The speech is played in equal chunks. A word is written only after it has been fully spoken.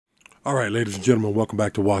All right, ladies and gentlemen, welcome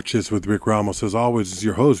back to Watch This with Rick Ramos. As always, it's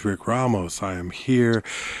your host, Rick Ramos. I am here,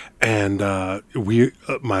 and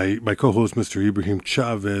my co-host, Mr. Ibrahim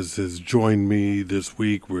Chavez, has joined me this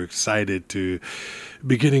week. We're excited to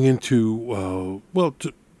be getting into,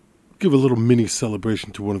 to give a little mini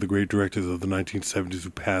celebration to one of the great directors of the 1970s who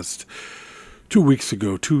passed 2 weeks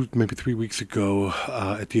ago, maybe 3 weeks ago,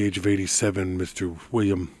 at the age of 87, Mr.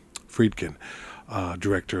 William Friedkin,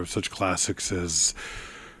 director of such classics as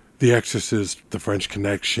The Exorcist, The French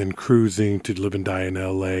Connection, Cruising, To Live and Die in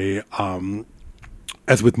L.A.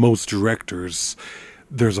 As with most directors,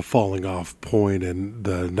 there's a falling off point, and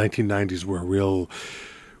the 1990s were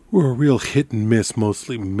a real hit and miss,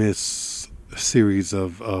 mostly miss series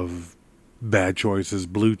of bad choices.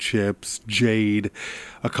 Blue Chips, Jade,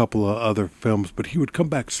 a couple of other films, but he would come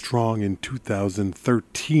back strong in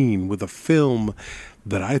 2013 with a film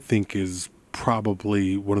that I think is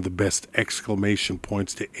probably one of the best exclamation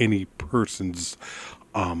points to any person's,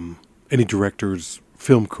 any director's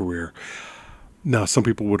film career. Now, some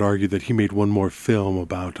people would argue that he made one more film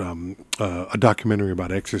about a documentary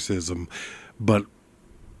about exorcism, but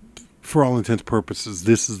for all intents and purposes,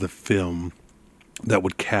 this is the film that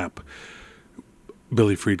would cap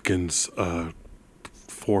Billy Friedkin's 4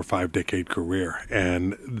 or 5 decade career,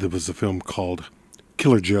 and there was a film called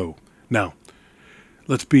Killer Joe. Now,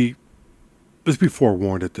 let's be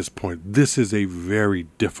forewarned at this point. This is a very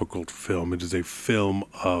difficult film. It is a film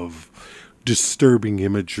of disturbing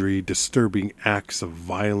imagery, disturbing acts of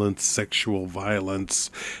violence, sexual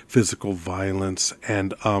violence, physical violence,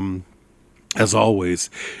 and as always,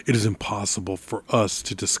 it is impossible for us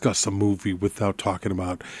to discuss a movie without talking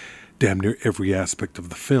about damn near every aspect of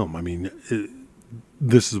the film. I mean,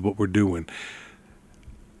 this is what we're doing.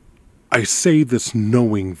 I say this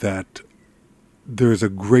knowing that there's a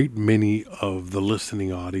great many of the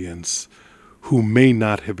listening audience who may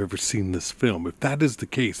not have ever seen this film. If that is the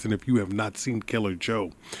case, and if you have not seen Killer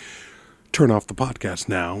Joe, turn off the podcast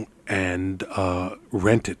now and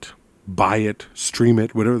rent it, buy it, stream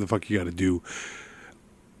it, whatever the fuck you got to do.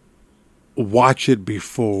 Watch it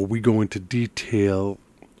before we go into detail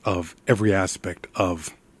of every aspect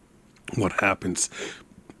of what happens,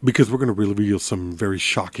 because we're going to reveal some very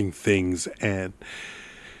shocking things, and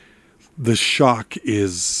the shock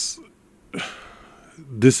is,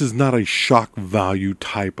 this is not a shock value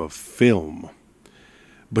type of film,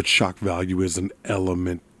 but shock value is an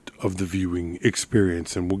element of the viewing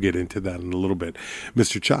experience, and we'll get into that in a little bit.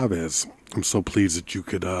 Mr. Chavez, I'm so pleased that you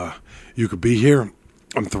could be here.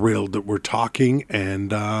 I'm thrilled that we're talking,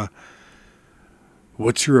 and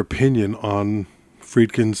what's your opinion on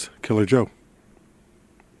Friedkin's Killer Joe?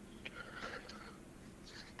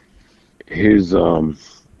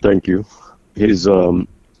 Thank you.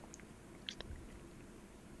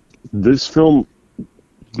 This film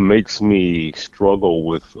makes me struggle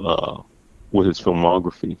with his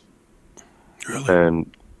filmography. Really?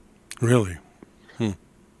 And Really?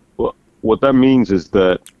 what that means is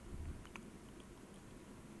that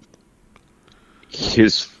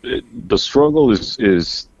the struggle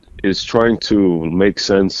is trying to make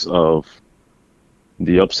sense of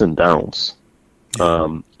the ups and downs.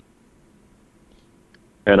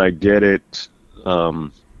 And I get it.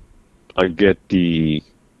 I get we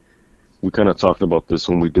kind of talked about this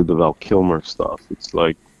when we did the Val Kilmer stuff. It's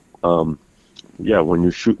like, when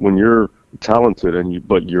you're talented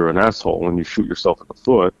but you're an asshole and you shoot yourself in the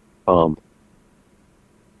foot,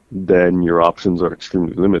 then your options are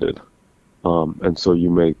extremely limited. And so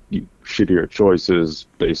you make shittier choices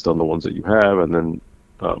based on the ones that you have, and then,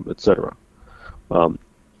 etc. But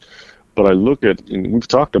I look at, and we've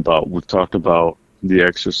talked about The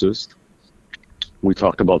Exorcist. We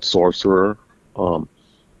talked about Sorcerer.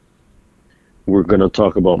 We're going to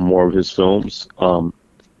talk about more of his films.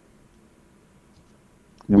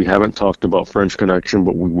 We haven't talked about French Connection,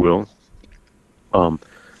 but we will.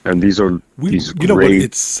 And these are these great. You know what?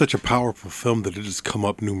 It's such a powerful film that it has come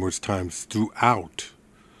up numerous times throughout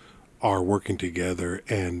our working together,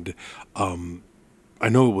 and I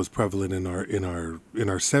know it was prevalent in our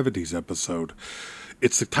 70s episode.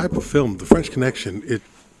 It's the type of film, The French Connection.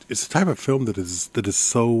 It's the type of film that is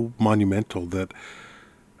so monumental that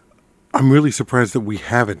I'm really surprised that we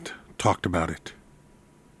haven't talked about it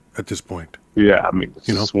at this point. Yeah, I mean,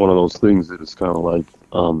 it's one of those things that is kind of like,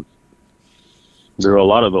 there are a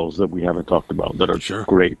lot of those that we haven't talked about that are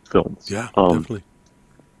great films. Yeah, definitely.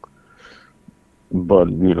 But,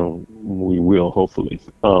 we will, hopefully.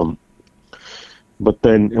 But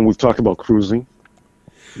then, and we've talked about Cruising,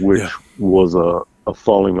 which was a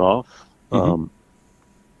falling off.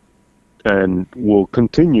 And we'll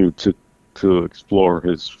continue to explore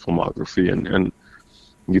his filmography. And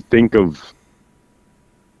you think of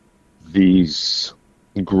these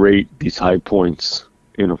high points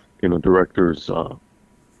in a director's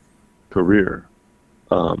career.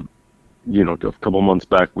 A couple months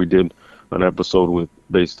back we did an episode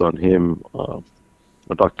based on him, a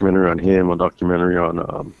documentary on him, a documentary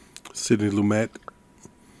on Sidney Lumet,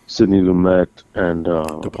 and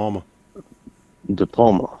De Palma,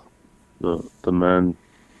 the man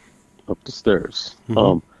up the stairs.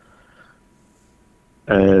 Mm-hmm.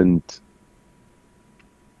 And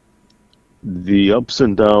the ups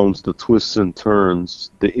and downs, the twists and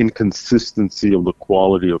turns, the inconsistency of the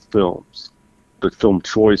quality of films, the film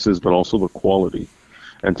choices, but also the quality,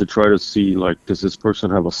 and to try to see, like, does this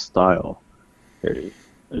person have a style?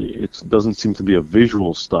 It doesn't seem to be a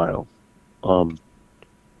visual style. And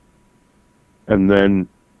then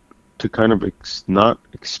to kind of not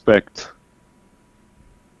expect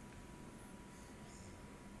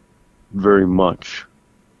very much,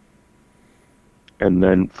 and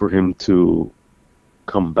then for him to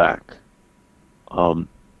come back. And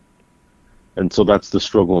so that's the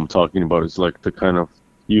struggle I'm talking about. It's like to kind of,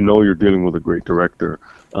 you're dealing with a great director,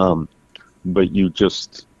 but you're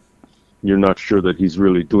not sure that he's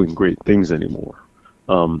really doing great things anymore.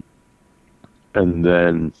 And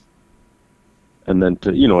then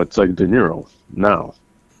to, it's like De Niro now.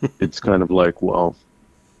 It's kind of like, well,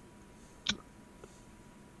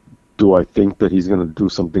 do I think that he's going to do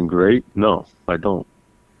something great? No, I don't.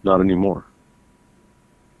 Not anymore.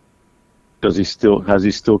 Has he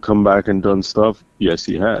still come back and done stuff? Yes,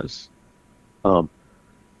 he has.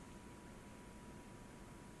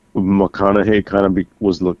 McConaughey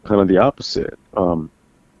was kind of the opposite.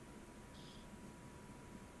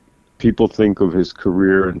 People think of his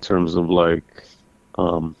career in terms of like,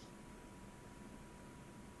 or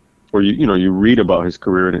you read about his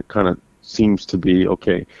career and it kind of seems to be,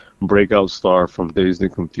 okay, breakout star from Dazed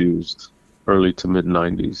and Confused, early to mid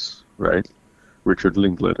 90s, right? Richard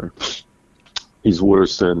Linklater. He's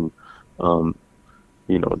worse than,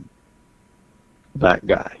 that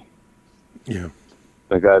guy. Yeah.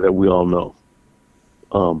 The guy that we all know.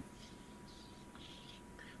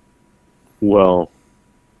 Well,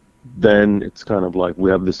 then it's kind of like we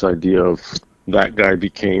have this idea of that guy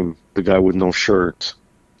became the guy with no shirt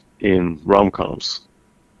in rom-coms.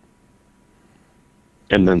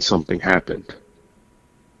 And then something happened.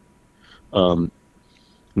 The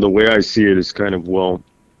way I see it is kind of, well,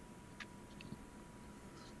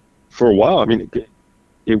 for a while, I mean,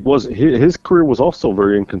 it was his career was also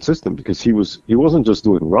very inconsistent because he wasn't just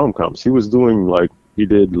doing rom-coms. He was doing, like, he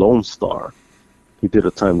did Lone Star, he did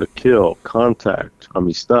A Time to Kill, Contact,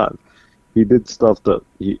 Amistad. He did stuff that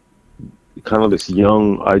he kind of this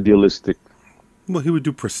young idealistic. Well, he would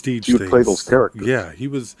do prestige. He would play those characters. Yeah, he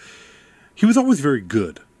was always very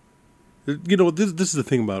good. This is the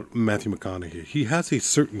thing about Matthew McConaughey. He has a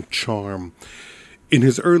certain charm. In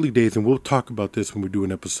his early days, and we'll talk about this when we do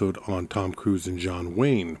an episode on Tom Cruise and John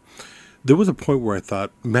Wayne, there was a point where I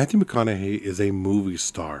thought, Matthew McConaughey is a movie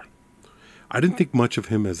star. I didn't think much of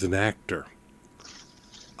him as an actor.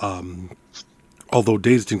 Although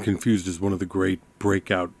Dazed and Confused is one of the great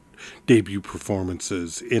breakout debut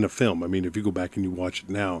performances in a film. I mean, if you go back and you watch it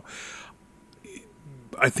now,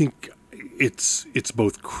 I think it's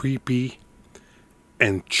both creepy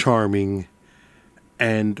and charming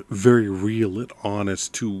and very real and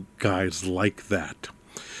honest to guys like that.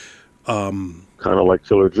 Kind of like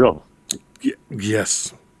Killer Joe.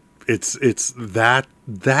 Yes. It's that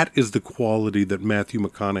is the quality that Matthew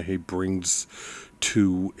McConaughey brings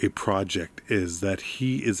to a project, is that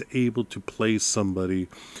he is able to play somebody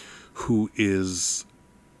who is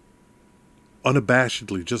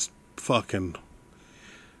unabashedly just fucking,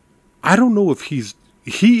 I don't know if he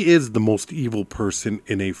is the most evil person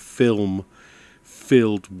in a film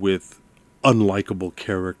filled with unlikable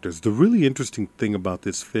characters. The really interesting thing about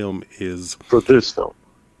this film is... For this film.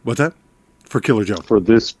 What's that? For Killer Joe. For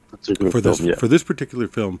this particular film, yeah. For this particular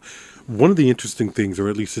film, one of the interesting things, or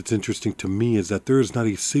at least it's interesting to me, is that there is not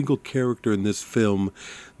a single character in this film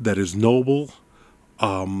that is noble,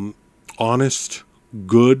 honest,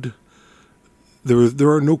 good. There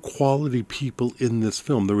are no quality people in this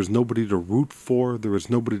film. There was nobody to root for. There was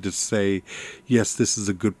nobody to say, yes, this is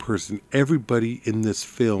a good person. Everybody in this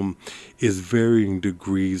film is varying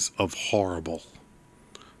degrees of horrible.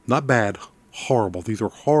 Not bad, horrible. These are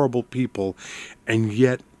horrible people. And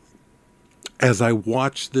yet, as I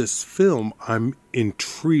watch this film, I'm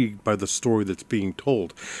intrigued by the story that's being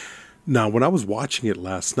told. Now, when I was watching it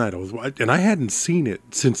last night, I hadn't seen it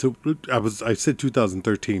since I said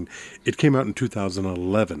 2013. It came out in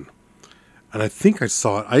 2011. And I think I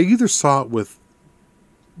either saw it with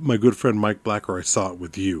my good friend Mike Black, or I saw it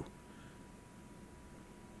with you.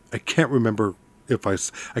 I can't remember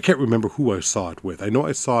I can't remember who I saw it with. I know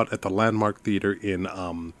I saw it at the Landmark Theater in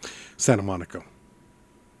Santa Monica.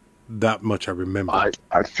 That much I remember.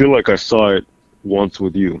 I feel like I saw it once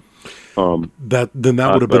with you. That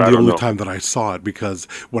would have been the only time that I saw it, because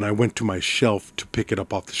when I went to my shelf to pick it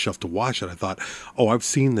up off the shelf to watch it, I thought, "Oh, I've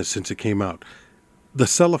seen this since it came out." The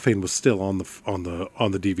cellophane was still on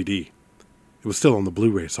the DVD. It was still on the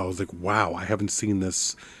Blu-ray, so I was like, "Wow, I haven't seen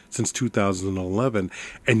this since 2011,"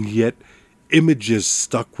 and yet images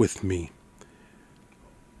stuck with me.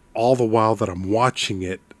 All the while that I'm watching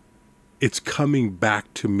it, it's coming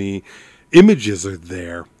back to me. Images are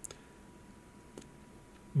there,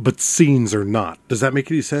 but scenes are not. Does that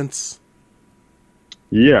make any sense?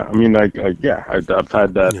 Yeah, I mean, I've had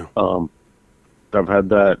that. Yeah. I've had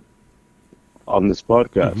that on this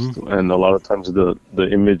podcast, and a lot of times the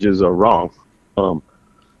images are wrong.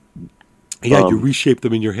 You reshape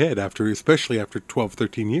them in your head especially after 12,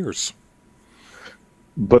 13 years.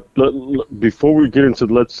 But before we get into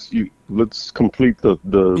let's complete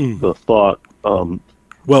the thought.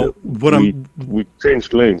 We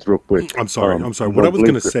changed lanes real quick. I'm sorry. What I was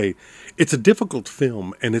going to say, it's a difficult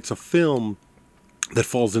film, and it's a film that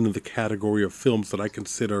falls into the category of films that I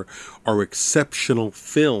consider are exceptional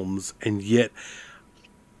films, and yet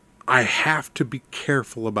I have to be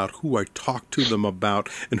careful about who I talk to them about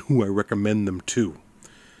and who I recommend them to.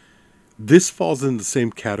 This falls in the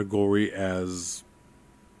same category as,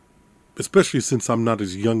 especially since I'm not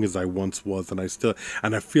as young as I once was, and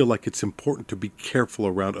I feel like it's important to be careful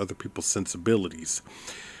around other people's sensibilities.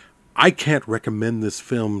 I can't recommend this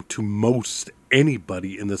film to most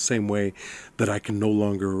anybody in the same way that I can no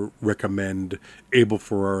longer recommend Abel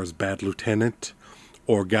Ferrara's Bad Lieutenant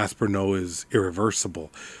or Gaspar Noé's Irreversible,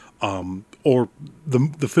 or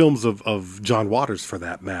the films of John Waters, for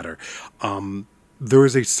that matter. There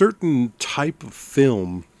is a certain type of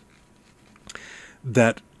film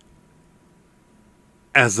that,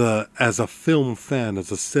 as a film fan,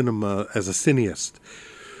 as a cineast,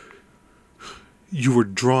 you were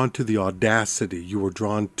drawn to the audacity, you were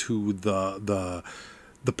drawn to the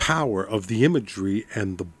power of the imagery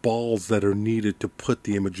and the balls that are needed to put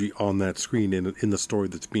the imagery on that screen in the story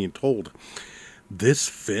that's being told. This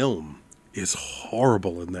film is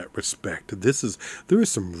horrible in that respect. There is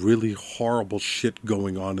some really horrible shit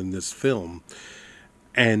going on in this film,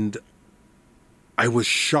 and I was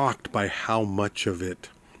shocked by how much of it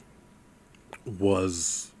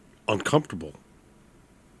was uncomfortable.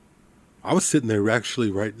 I was sitting there I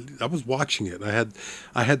was watching it. I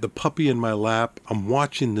had the puppy in my lap. I'm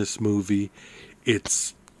watching this movie.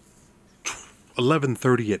 It's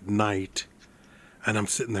 11:30 at night, and I'm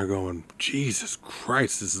sitting there going, Jesus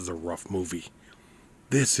Christ, this is a rough movie.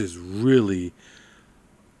 This is really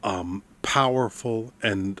powerful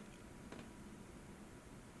and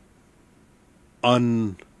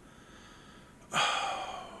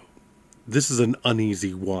this is an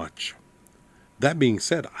uneasy watch. That being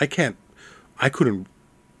said, I couldn't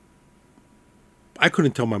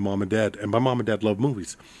tell my mom and dad, and my mom and dad love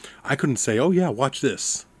movies. I couldn't say, "Oh yeah, watch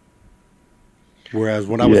this." Whereas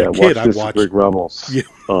when I was a kid, I watched RickRamos.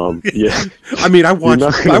 Yeah. I mean, I watched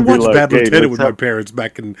Bad Lieutenant with my parents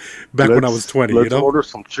back when I was 20. Let's order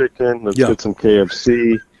some chicken. Let's get some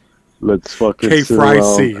KFC. Let's fucking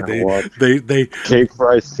K-Fry-C.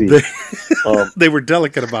 K-Fry-C. They were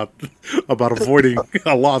delicate about avoiding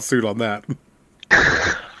a lawsuit on that.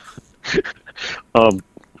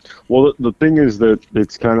 Well, the thing is that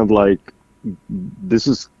it's kind of like, this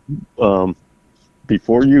is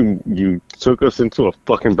before you took us into a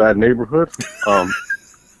fucking bad neighborhood.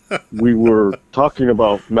 We were talking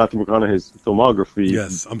about Matthew McConaughey's filmography.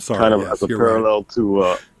 Yes, I'm sorry. Kind of as a parallel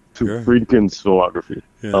to Friedkin's filmography.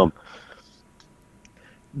 Yeah.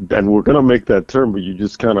 And we're gonna make that turn, but you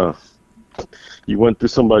just kind of went through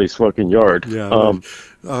somebody's fucking yard. Yeah.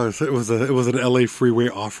 It was an LA freeway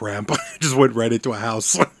off ramp. I just went right into a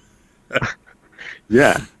house.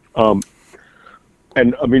 Yeah.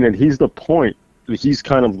 And I mean, and he's the point. He's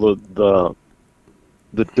kind of the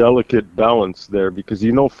delicate balance there, because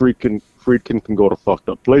Friedkin can go to fucked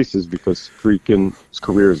up places because Friedkin's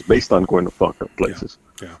career is based on going to fucked up places.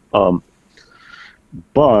 Yeah.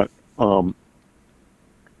 But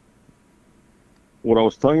what I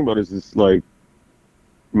was talking about is this, like,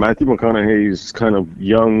 Matthew McConaughey's kind of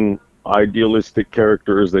young, idealistic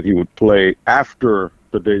characters that he would play after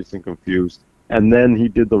The Dazed and Confused, and then he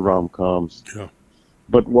did the rom-coms. Yeah.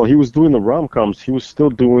 But while he was doing the rom-coms, he was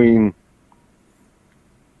still doing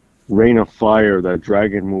Reign of Fire, that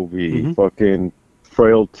dragon movie, fucking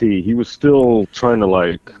frailty. He was still trying to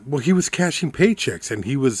like. Well, he was cashing paychecks, and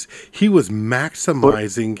he was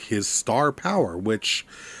maximizing his star power, which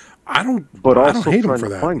I don't hate him for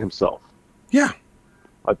that. Find himself. Yeah,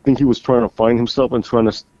 I think he was trying to find himself and trying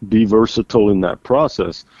to be versatile in that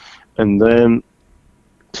process. And then,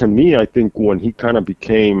 to me, I think when he kind of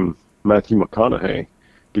became Matthew McConaughey,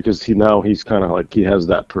 because he's kind of like, he has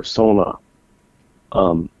that persona,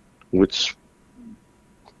 which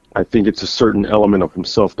I think it's a certain element of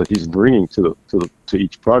himself that he's bringing to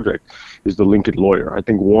each project, is the Lincoln lawyer. I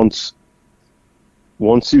think once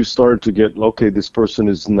you start to get, okay, this person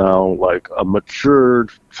is now like a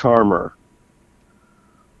matured charmer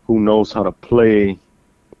who knows how to play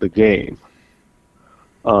the game,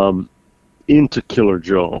 into Killer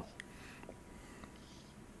Joe,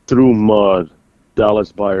 Through Mud,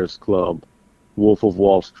 Dallas Buyers Club, Wolf of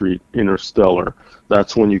Wall Street, Interstellar.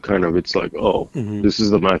 That's when you kind of, it's like, oh, this is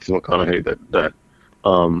the Matthew McConaughey that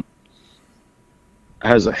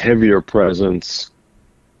has a heavier presence.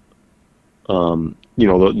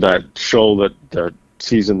 That show, that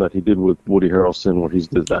season that he did with Woody Harrelson, where he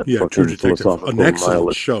did that True Detective, an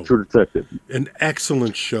excellent show. True Detective, an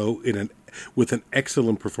excellent show with an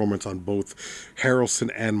excellent performance on both Harrelson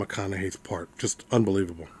and McConaughey's part. Just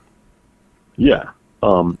unbelievable. Yeah,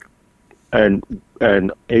 and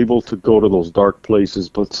able to go to those dark places,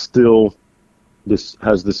 but still, this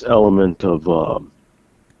has this element of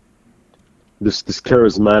this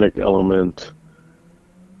charismatic element.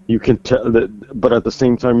 You can tell that, but at the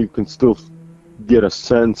same time, you can still get a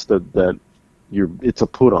sense that it's a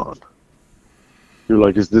put on. You're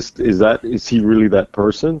like, is he really that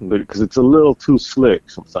person? Because it's a little too slick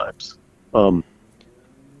sometimes.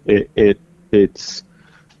 It's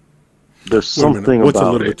there's something What's about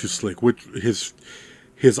a little it. bit too slick? Which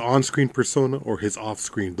his on-screen persona or his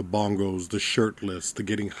off-screen? The bongos, the shirtless, the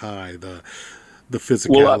getting high, the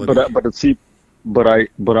physicality. Well, but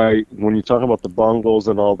I when you talk about the bongos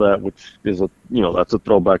and all that, which is that's a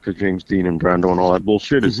throwback to James Dean and Brando and all that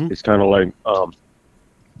bullshit. It's kind of like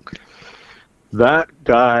that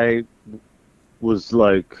guy was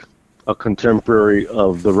like a contemporary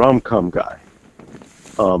of the rom-com guy.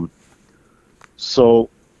 So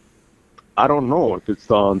I don't know if it's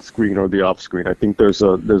the on-screen or the off-screen. I think there's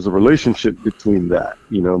a relationship between that,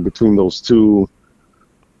 between those two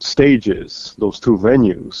stages, those two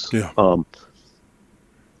venues. Yeah.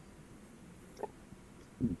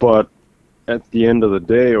 But at the end of the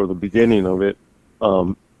day, or the beginning of it,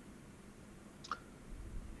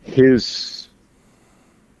 his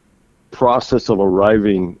process of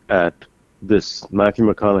arriving at this Matthew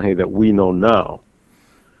McConaughey that we know now,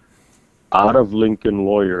 out of Lincoln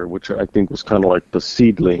Lawyer, which I think was kind of like the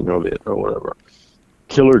seedling of it or whatever,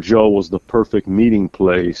 Killer Joe was the perfect meeting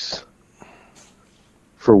place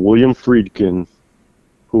for William Friedkin,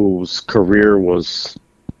 whose career was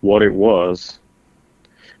what it was,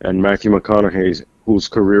 and Matthew McConaughey's, whose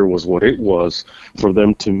career was what it was, for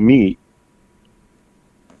them to meet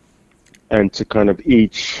and to kind of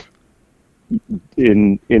each,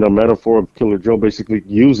 in a metaphor of Killer Joe, basically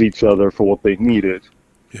use each other for what they needed.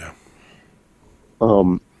 Yeah.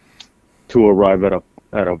 To arrive at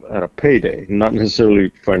a payday, not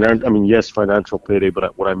necessarily financial. I mean, yes, financial payday,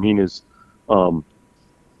 but what I mean is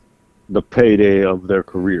the payday of their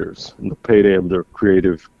careers and the payday of their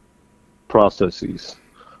creative processes.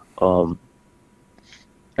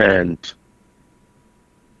 And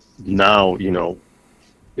now,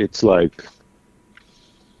 it's like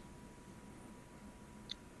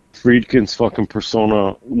Friedkin's fucking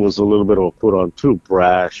persona was a little bit of a put on too,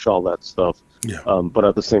 brash, all that stuff. Yeah. But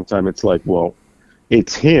at the same time, it's like, well,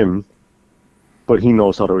 it's him, but he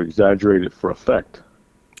knows how to exaggerate it for effect.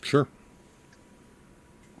 Sure.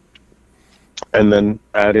 And then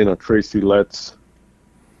add in a Tracy Letts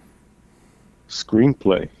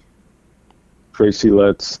screenplay. Tracy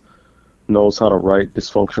Letts knows how to write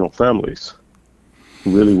dysfunctional families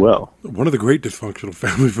really well. One of the great dysfunctional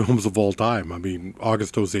family films of all time. I mean,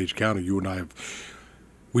 August Osage County, you and I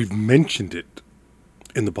we've mentioned it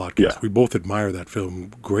in the podcast. Yeah. We both admire that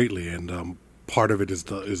film greatly, and part of it is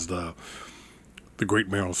the great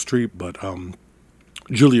Meryl Streep, but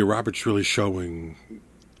Julia Roberts really showing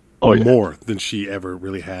more than she ever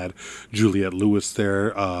really had. Juliette Lewis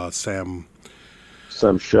there, Sam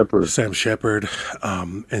Shepard,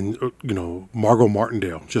 and Margot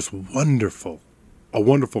Martindale, just wonderful, a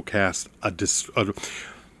wonderful cast.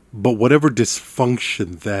 But whatever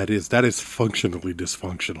dysfunction that is functionally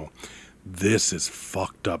dysfunctional. This is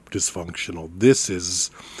fucked up dysfunctional. This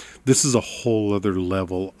is a whole other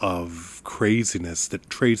level of craziness that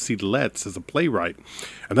Tracy Letts as a playwright.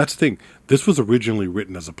 And that's the thing. This was originally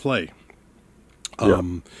written as a play.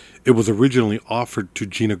 It was originally offered to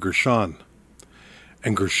Gina Gershon,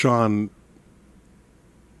 and Gershon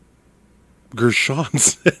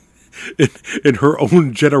said, in her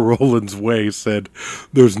own Jenna Rollins way, said,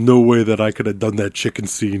 "There's no way that I could have done that chicken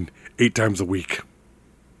scene 8 times a week."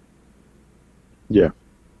 Yeah.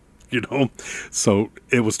 You know, so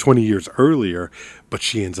it was 20 years earlier, but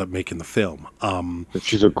she ends up making the film.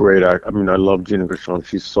 She's a great actor. I mean, I love Gina Gershon.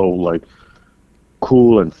 She's so like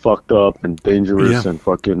cool and fucked up and dangerous and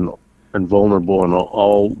fucking and vulnerable and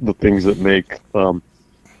all the things that make.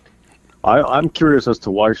 I'm curious as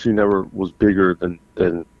to why she never was bigger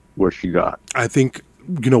than where she got. I think,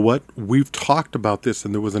 you know what, we've talked about this,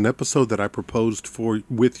 and there was an episode that I proposed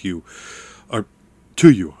with you, or to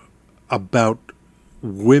you, about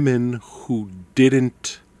women who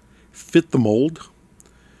didn't fit the mold.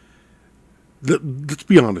 Let's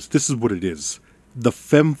be honest, this is what it is. The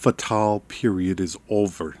femme fatale period is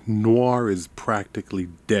over. Noir is practically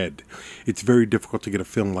dead. It's very difficult to get a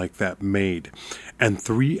film like that made. And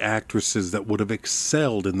 3 actresses that would have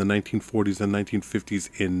excelled in the 1940s and 1950s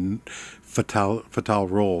in fatale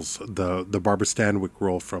roles. The Barbara Stanwyck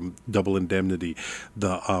role from Double Indemnity.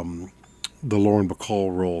 The Lauren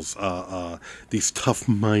Bacall roles. These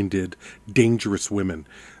tough-minded, dangerous women.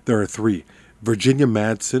 There are 3. Virginia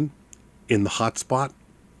Madsen in The Hot Spot.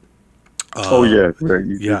 Linda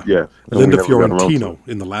Fiorentino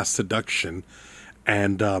in The Last Seduction,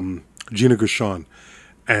 and Gina Gershon.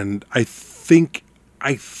 And I think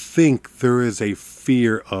there is a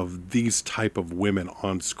fear of these type of women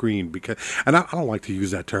on screen, because, and I don't like to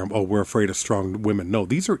use that term, oh, we're afraid of strong women. No,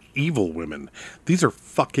 these are evil women. These are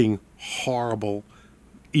fucking horrible,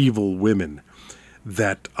 evil women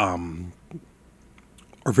that are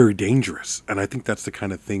very dangerous. And I think that's the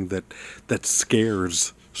kind of thing that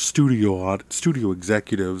scares studio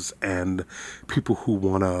executives and people who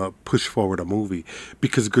want to push forward a movie,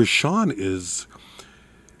 because Gershon,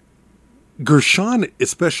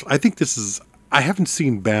 especially, I think I haven't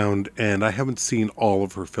seen Bound and I haven't seen all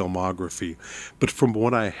of her filmography, but from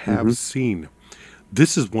what I have seen,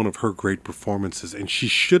 this is one of her great performances, and she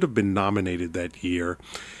should have been nominated that year,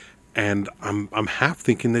 and I'm half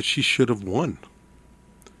thinking that she should have won.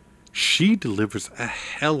 She delivers a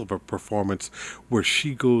hell of a performance where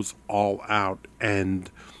she goes all out, and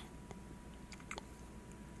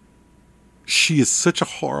she is such a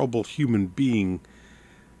horrible human being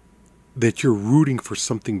that you're rooting for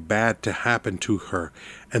something bad to happen to her.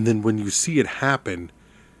 And then when you see it happen,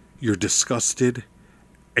 you're disgusted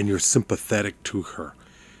and you're sympathetic to her.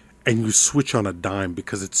 And you switch on a dime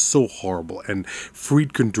because it's so horrible. And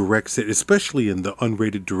Friedkin directs it, especially in the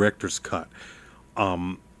unrated director's cut.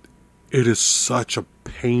 It is such a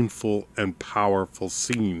painful and powerful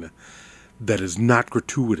scene that is not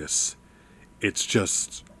gratuitous. It's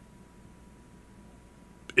just,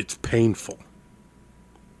 it's painful.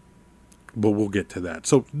 But we'll get to that.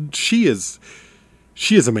 So she is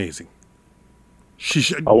amazing.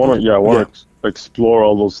 I want to explore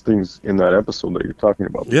all those things in that episode that you're talking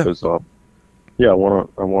about, because I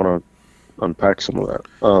want to unpack some of that.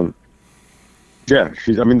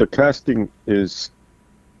 The casting is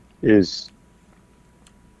it's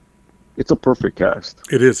a perfect cast.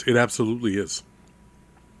 It is. It absolutely is.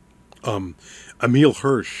 Emile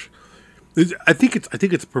Hirsch, I think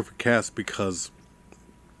it's a perfect cast because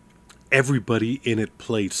everybody in it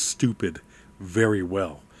plays stupid very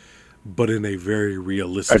well, but in a very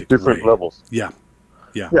realistic way. At different levels. Yeah,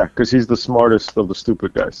 because he's the smartest of the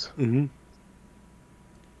stupid guys. Mm-hmm.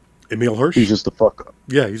 Emile Hirsch? He's just a fuck up.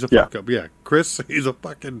 Yeah, he's a fuck up. Yeah, Chris, he's a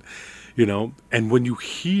fucking, and when you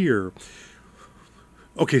hear,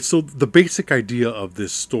 okay, so the basic idea of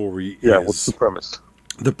this story is... Yeah, what's the premise?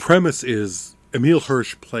 The premise is Emile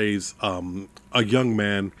Hirsch plays a young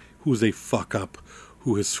man who's a fuck up,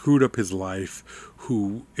 who has screwed up his life,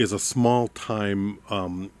 who is a small-time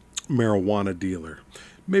marijuana dealer.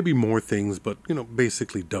 Maybe more things, but,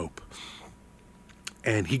 basically dope.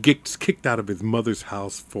 And he gets kicked out of his mother's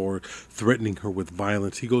house for threatening her with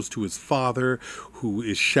violence. He goes to his father, who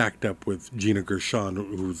is shacked up with Gina Gershon,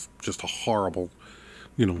 who's just a horrible,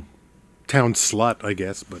 town slut, I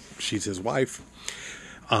guess, but she's his wife.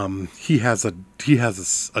 He has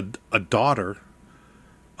a daughter,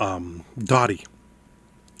 Dottie,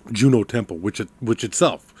 Juno Temple, which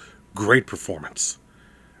itself, great performance.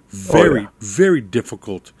 Very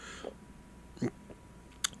difficult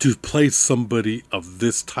to play somebody of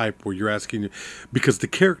this type where you're asking, because the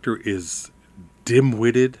character is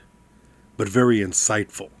dim-witted, but very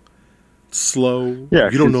insightful. Slow. Yeah,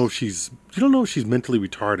 you don't know if she's mentally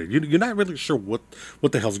retarded. You're not really sure what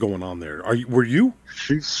the hell's going on there. Were you?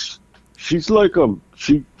 She's she's like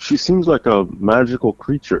she seems like a magical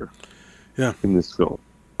creature. Yeah. In this film,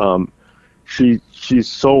 she's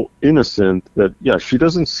so innocent that she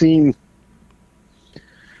doesn't seem.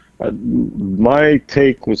 My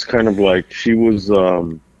take was kind of like she was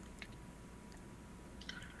from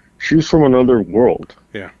another world.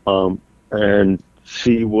 Yeah. And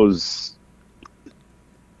she was,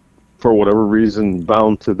 for whatever reason,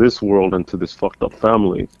 bound to this world and to this fucked up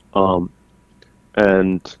family.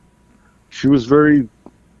 And she was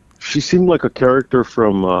she seemed like a character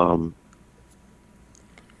from,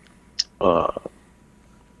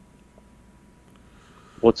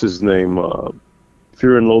 what's his name?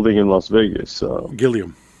 Fear and Loathing in Las Vegas.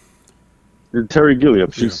 Gilliam. Terry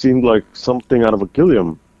Gilliam. She seemed like something out of a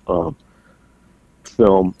Gilliam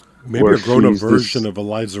film. Maybe a grown-up version of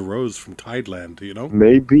Eliza Rose from Tideland, you know?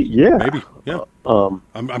 Maybe, yeah. Maybe, yeah.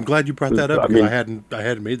 I'm glad you brought that up because I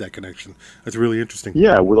hadn't made that connection. That's really interesting.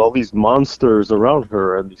 Yeah, with all these monsters around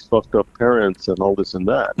her and these fucked up parents and all this and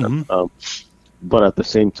that. Mm-hmm. And, but at the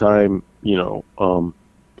same time, you know,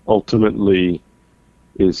 ultimately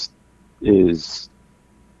is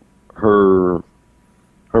her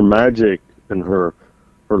magic and her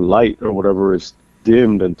light or whatever is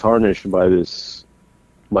dimmed and tarnished by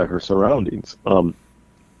her surroundings.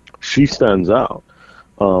 She stands out.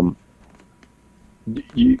 I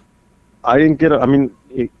didn't get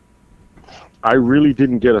I really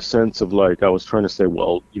didn't get a sense of like I was trying to say,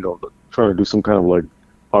 well, you know, trying to do some kind of like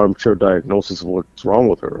armchair diagnosis of what's wrong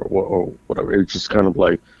with her or whatever. It's just kind of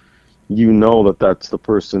like, you know, that's the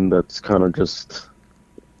person that's kind of just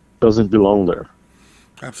doesn't belong there.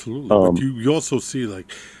 Absolutely. But you also see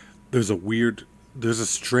like there's a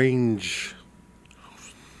strange.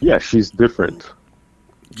 Yeah, she's different.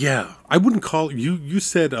 Yeah, I wouldn't call you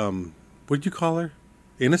said what did you call her?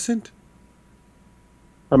 Innocent?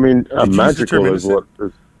 I mean, magical is what.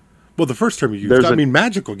 Well, the first term you used. I mean,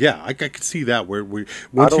 magical. Yeah, I could see that where once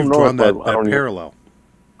you've drawn that parallel.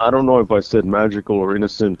 I don't know if I said magical or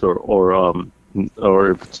innocent or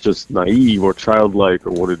if it's just naive or childlike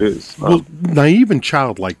or what it is. Well, naive and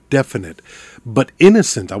childlike, definite, but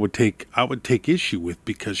innocent, I would take issue with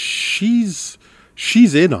because she's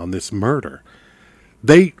in on this murder.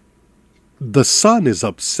 The son is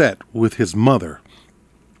upset with his mother,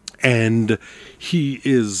 and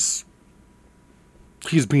he's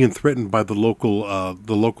being threatened by the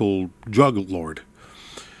local drug lord,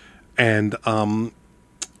 and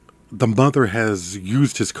the mother has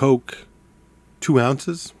used his coke. 2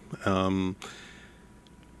 ounces, and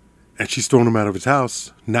she's thrown him out of his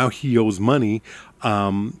house. Now he owes money,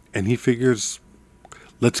 and he figures,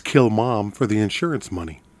 let's kill mom for the insurance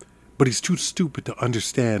money. But he's too stupid to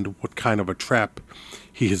understand what kind of a trap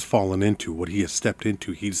he has fallen into, what he has stepped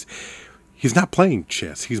into. He's not playing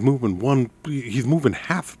chess. He's moving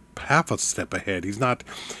half a step ahead. He's not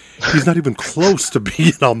even close to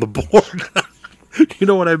being on the board. You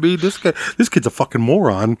know what I mean? This kid's a fucking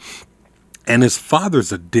moron. And his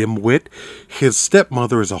father's a dimwit. His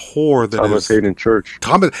stepmother is a whore. Thomas Hayden Church.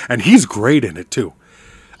 And he's great in it too.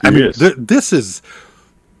 This is,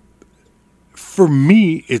 for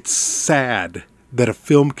me, it's sad that a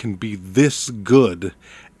film can be this good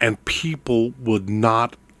and people's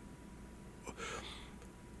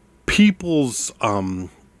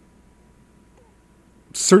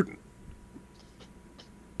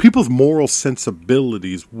moral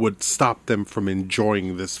sensibilities would stop them from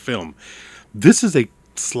enjoying this film. This is a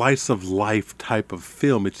slice of life type of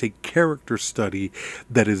film. It's a character study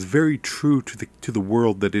that is very true to the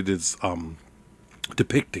world that it is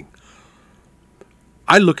depicting.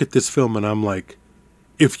 I look at this film and I'm like,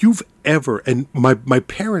 if you've ever, and my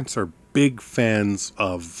parents are big fans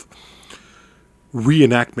of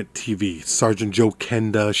reenactment TV, Sergeant Joe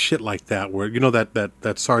Kenda, shit like that, where you know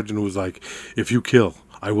that sergeant who was like, if you kill,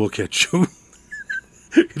 I will catch you.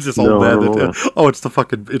 He's just all mad at him. Oh, it's the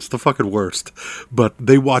fucking worst. But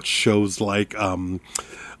they watch shows like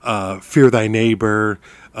Fear Thy Neighbor,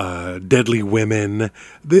 Deadly Women.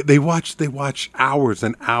 They watch hours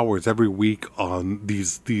and hours every week on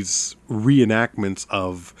these reenactments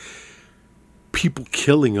of people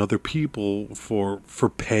killing other people for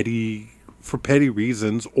petty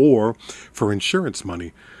reasons or for insurance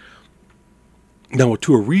money. Now,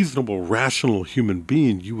 to a reasonable, rational human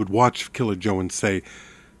being, you would watch Killer Joe and say,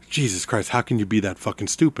 Jesus Christ, how can you be that fucking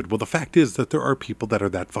stupid? Well, the fact is that there are people that are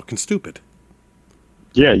that fucking stupid.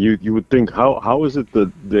 Yeah, you would think, how is it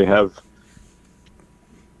that they have...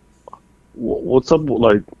 What's up,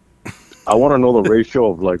 like... I want to know the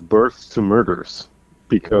ratio of, like, births to murders.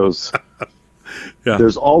 Because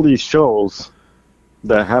there's all these shows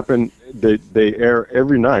that happen, they air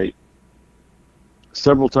every night.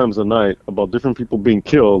 several times a night about different people being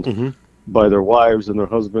killed by their wives and their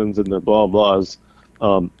husbands and their blah blahs,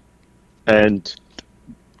 and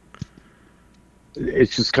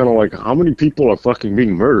it's just kind of like, how many people are fucking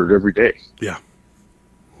being murdered every day? Yeah.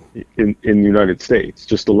 In the United States,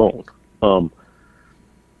 just alone.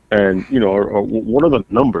 And, you know, or what are the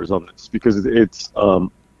numbers on this? Because it's,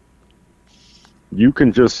 you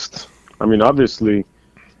can just, I mean, obviously,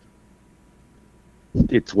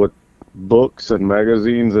 it's what books and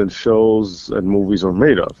magazines and shows and movies are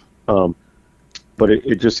made of. But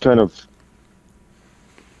it just kind of,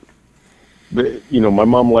 you know, my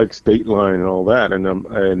mom likes Dateline and all that, and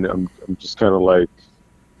I'm just kind of like,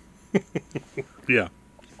 yeah.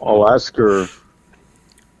 I'll ask her,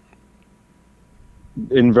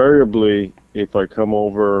 invariably, if I come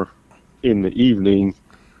over in the evening,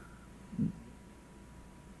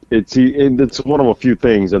 it's one of a few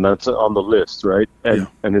things, and that's on the list, right? And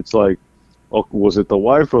and it's like, oh, was it the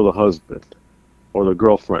wife or the husband, or the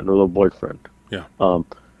girlfriend or the boyfriend? Yeah.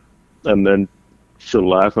 And then she'll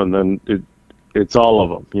laugh, and then it's all of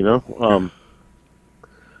them, you know.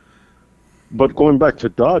 But going back to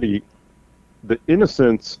Dottie, the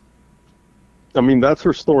innocence, I mean, that's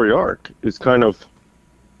her story arc, is kind of,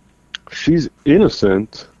 she's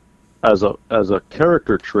innocent as a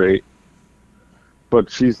character trait,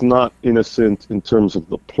 but she's not innocent in terms of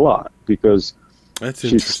the plot, because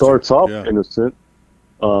she starts off innocent,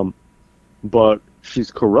 but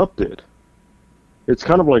she's corrupted. It's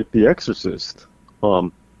kind of like The Exorcist.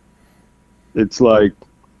 It's like,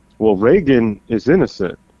 well, Reagan is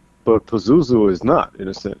innocent, but Pazuzu is not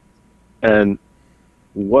innocent. And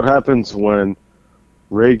what happens when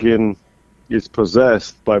Reagan is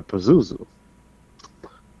possessed by Pazuzu?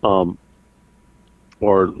 Or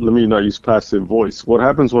let me not use passive voice. What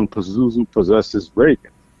happens when Pazuzu possesses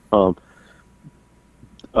Reagan?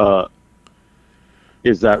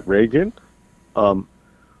 Is that Reagan?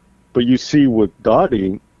 But you see with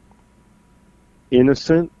Dottie,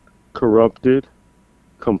 innocent, corrupted,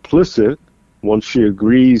 complicit, once she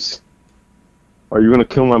agrees, are you going to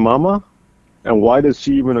kill my mama? And why does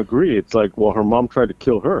she even agree? It's like, well, her mom tried to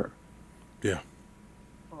kill her. Yeah.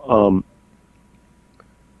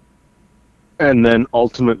 And then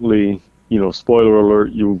ultimately, you know, spoiler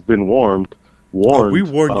alert, you've been warned. Oh, we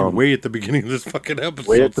warned you way at the beginning of this fucking episode.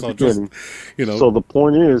 Way at the beginning. Just, you know. So the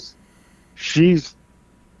point is, she's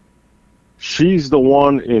the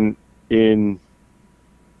one in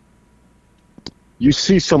you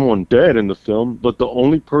see someone dead in the film, but the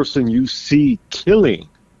only person you see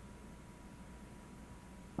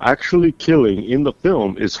actually killing in the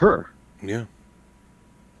film is her. Yeah.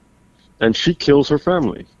 And she kills her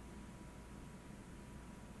family.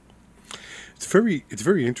 It's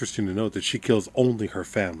very interesting to note that she kills only her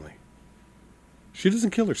family. She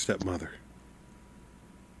doesn't kill her stepmother.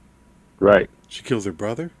 Right. She kills her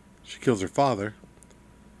brother. She kills her father.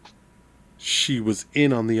 She was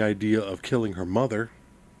in on the idea of killing her mother.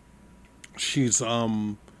 She's a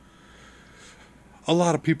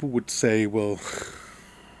lot of people would say, well,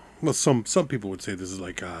 some people would say this is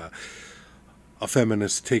like a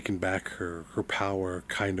feminist taking back her power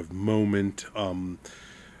kind of moment.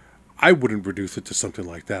 I wouldn't reduce it to something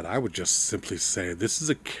like that. I would just simply say this is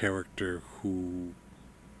a character who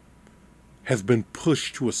has been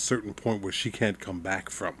pushed to a certain point where she can't come back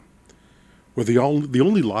from. Where the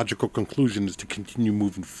only logical conclusion is to continue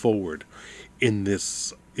moving forward in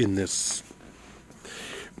this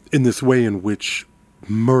way in which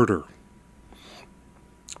murder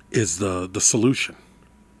is the solution.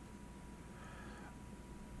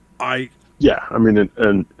 I mean,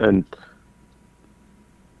 and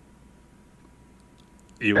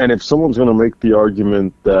if someone's going to make the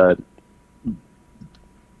argument that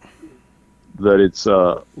it's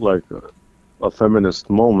like a feminist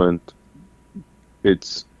moment,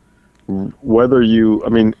 it's whether you, I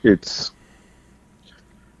mean, it's,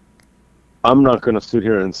 I'm not going to sit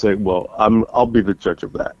here and say, well, I'll be the judge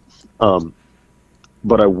of that. But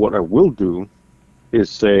what I will do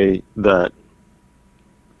is say that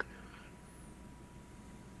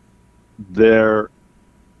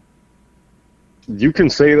you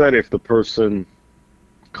can say that if the person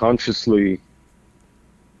consciously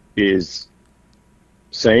is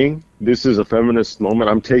saying, this is a feminist moment,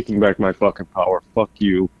 I'm taking back my fucking power, fuck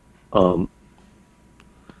you,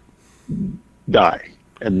 die,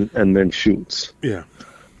 and then shoots. Yeah.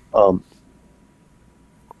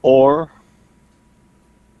 Or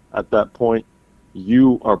at that point,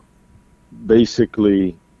 you are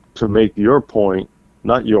basically, to make your point,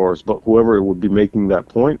 not yours, but whoever would be making that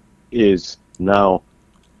point is now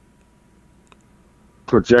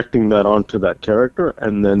projecting that onto that character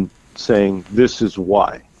and then saying this is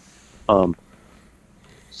why.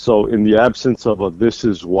 So in the absence of a this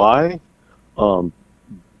is why,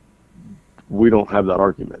 we don't have that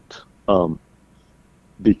argument,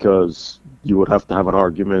 because you would have to have an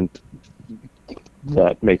argument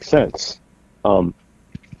that makes sense. And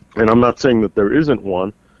I'm not saying that there isn't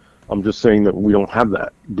one. I'm just saying that we don't have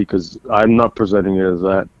that, because I'm not presenting it as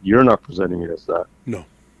that. You're not presenting it as that. No.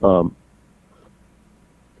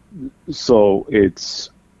 So it's,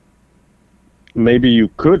 maybe you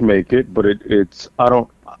could make it, but it's I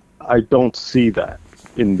don't see that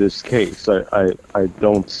in this case. I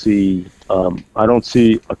don't see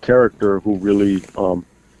a character who really,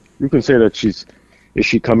 you can say that is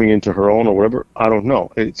she coming into her own or whatever? I don't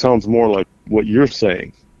know. It sounds more like what you're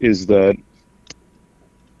saying is that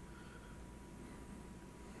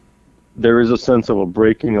there is a sense of a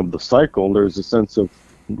breaking of the cycle. There's a sense of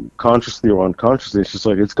consciously or unconsciously. It's just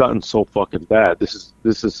like, it's gotten so fucking bad. This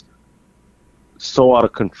is so out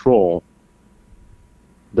of control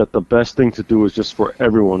that the best thing to do is just for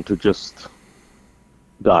everyone to just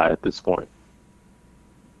die at this point.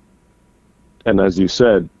 And as you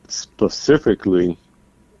said, specifically,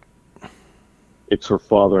 it's her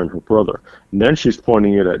father and her brother. And then she's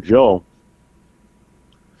pointing it at Joe,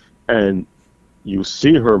 and you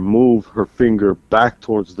see her move her finger back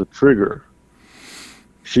towards the trigger.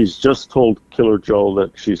 She's just told Killer Joe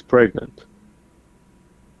that she's pregnant.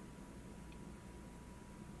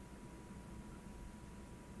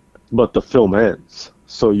 But the film ends,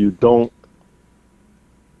 so you don't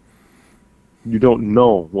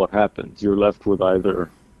know what happens. You're left with either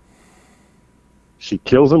she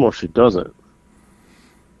kills him or she doesn't.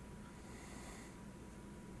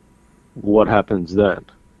 What happens then?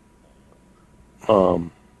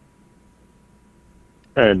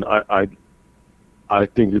 And I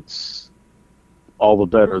think it's all the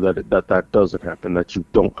better that doesn't happen, that you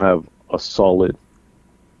don't have a solid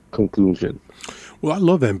conclusion. Well, I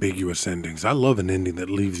love ambiguous endings. I love an ending that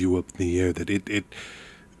leaves you up in the air, that it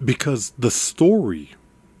because the story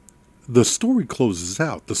closes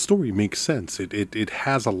out. The story makes sense. It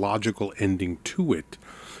has a logical ending to it.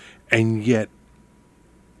 And yet,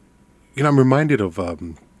 I'm reminded of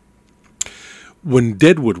when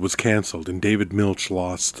Deadwood was canceled and David Milch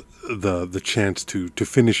lost the chance to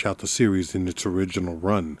finish out the series in its original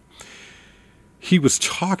run. He was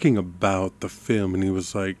talking about the film, and he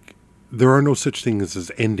was like, there are no such things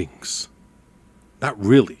as endings. Not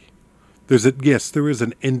really. Yes, there is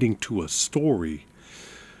an ending to a story,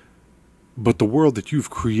 but the world that you've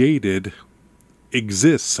created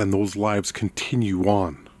exists, and those lives continue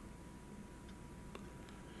on.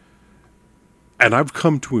 And I've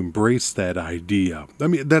come to embrace that idea. I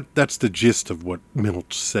mean, that's the gist of what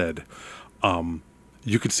Milch said.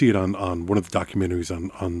 You could see it on one of the documentaries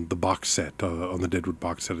on the box set, on the Deadwood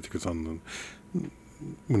box set. I think it was on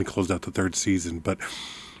when he closed out the third season. But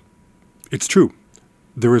it's true.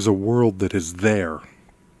 There is a world that is there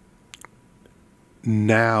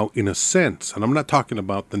now, in a sense. And I'm not talking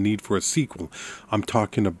about the need for a sequel. I'm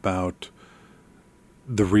talking about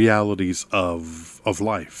the realities of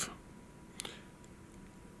life.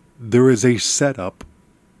 There is a setup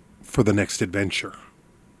for the next adventure.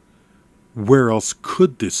 Where else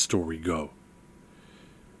could this story go?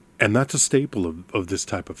 And that's a staple of this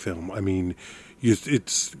type of film. I mean,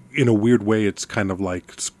 it's in a weird way. It's kind of like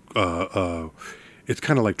Travis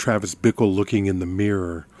Bickle looking in the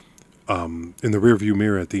mirror, in the rearview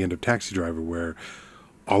mirror at the end of Taxi Driver, where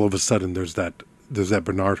all of a sudden there's that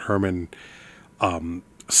Bernard Herrmann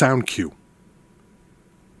sound cue.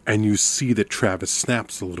 And you see that Travis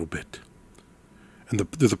snaps a little bit. And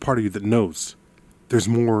there's a part of you that knows there's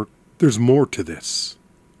more to this.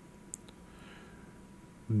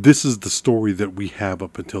 This is the story that we have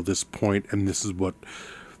up until this point, and this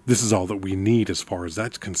is all that we need as far as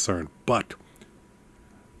that's concerned. But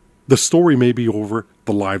the story may be over,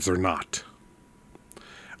 the lives are not.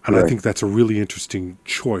 And right. I think that's a really interesting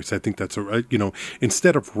choice. I think that's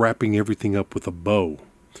instead of wrapping everything up with a bow,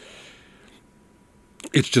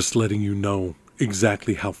 it's just letting you know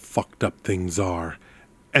exactly how fucked up things are.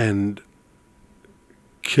 And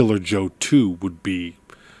Killer Joe 2 would be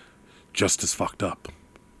just as fucked up.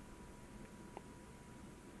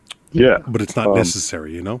 Yeah. But it's not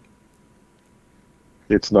necessary,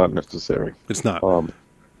 It's not necessary. It's not.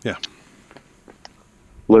 Yeah.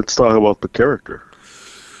 Let's talk about the character.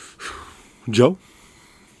 Joe?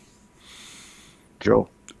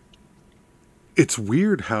 It's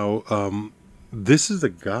weird how... this is a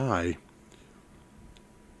guy,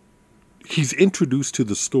 he's introduced to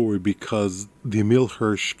the story because the Emile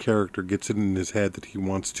Hirsch character gets it in his head that he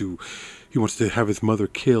wants to have his mother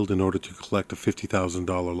killed in order to collect a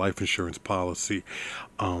 $50,000 life insurance policy.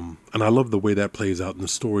 And I love the way that plays out in the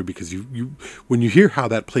story, because you when you hear how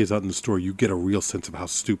that plays out in the story, you get a real sense of how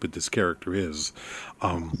stupid this character is.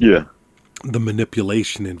 Yeah. The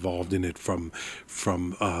manipulation involved in it from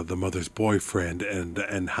the mother's boyfriend,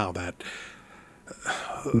 and how that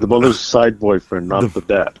the mother's side boyfriend, not the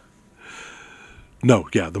dad. No,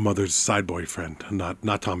 yeah, the mother's side boyfriend,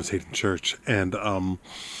 not Thomas Hayden Church, and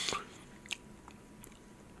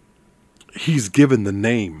he's given the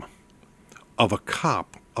name of a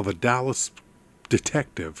cop, of a Dallas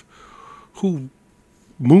detective who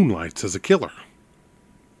moonlights as a killer.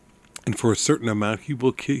 And for a certain amount, he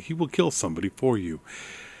will kill somebody for you.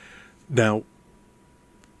 Now,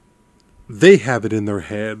 they have it in their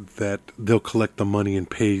head that they'll collect the money and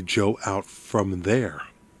pay Joe out from there.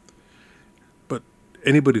 But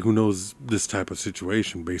anybody who knows this type of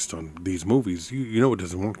situation based on these movies, you know it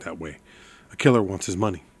doesn't work that way. A killer wants his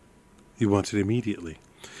money. He wants it immediately.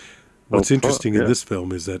 What's interesting in this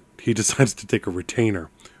film is that he decides to take a retainer,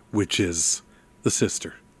 which is the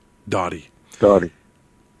sister, Dottie.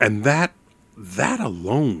 And that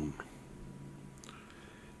alone,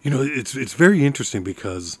 it's very interesting,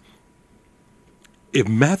 because if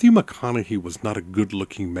Matthew McConaughey was not a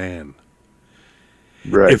good-looking man,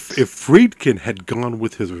 right? If Friedkin had gone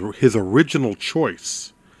with his original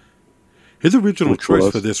choice, for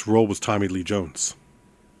this role was Tommy Lee Jones.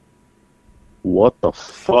 What the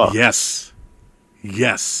fuck? Yes.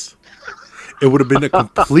 It would have been a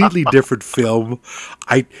completely different film.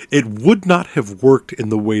 It would not have worked in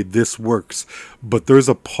the way this works, but there's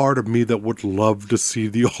a part of me that would love to see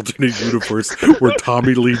the alternate universe where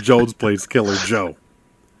Tommy Lee Jones plays Killer Joe.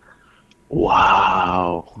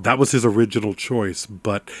 Wow. That was his original choice,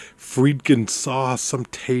 but Friedkin saw some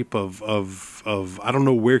tape of I don't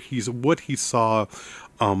know what he saw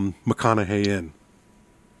McConaughey in.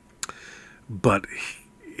 But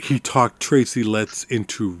he talked Tracy Letts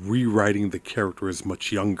into rewriting the character as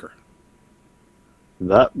much younger.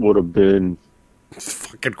 That would have been... It's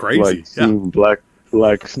fucking crazy. Like seeing Black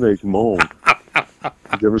Snake Moan.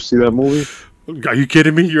 Did you ever see that movie? Are you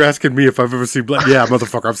kidding me? You're asking me if I've ever seen Black... Yeah,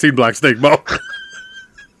 motherfucker, I've seen Black Snake Moan.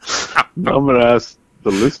 I'm going to ask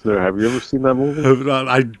the listener, have you ever seen that movie?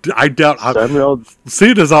 I doubt...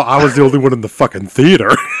 Seeing as I was the only one in the fucking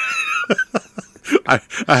theater... I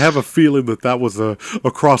have a feeling that was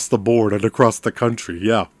across the board and across the country,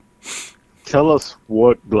 yeah. Tell us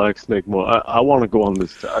what Black Snake Moan... I want to go on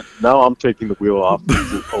this... Now I'm taking the wheel off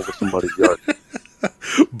over somebody's yard.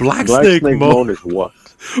 Black Snake Moan is what?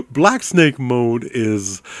 Black Snake Moan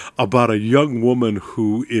is about a young woman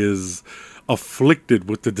who is afflicted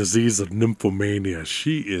with the disease of nymphomania.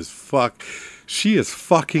 She is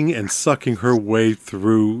fucking and sucking her way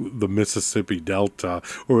through the Mississippi Delta,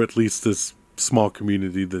 or at least this small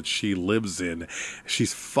community that she lives in.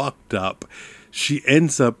 She's fucked up. She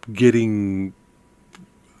ends up getting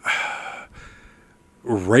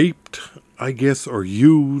raped, I guess, or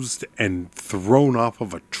used and thrown off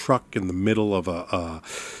of a truck in the middle of a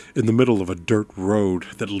dirt road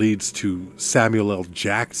that leads to Samuel L.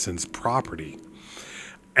 Jackson's property.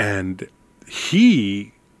 And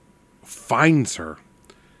he finds her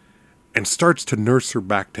and starts to nurse her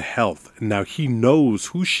back to health. Now he knows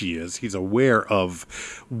who she is. He's aware of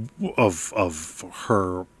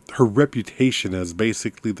her reputation as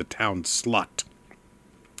basically the town slut.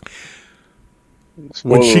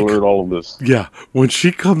 Spoiler alert, all of this. Yeah, when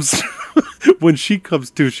she comes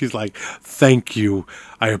to, she's like, "Thank you,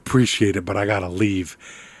 I appreciate it, but I gotta leave."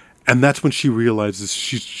 And that's when she realizes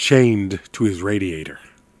she's chained to his radiator.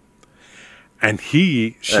 And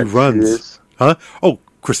she runs. Huh? Oh,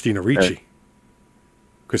 Christina Ricci. Hey.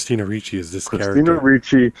 Christina Ricci is this character. Christina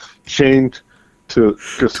Ricci chained to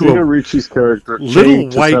Christina Ricci's character. Little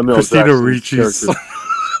white Christina Ricci's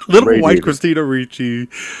little white Christina Ricci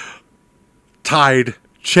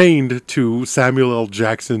chained to Samuel L.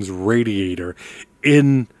 Jackson's radiator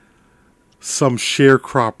in some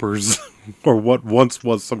sharecroppers, or what once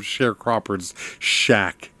was some sharecroppers'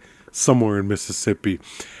 shack somewhere in Mississippi.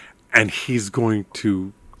 And he's going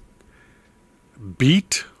to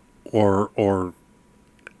beat or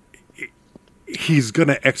he's going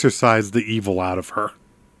to exorcise the evil out of her.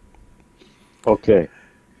 Okay.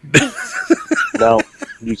 Now,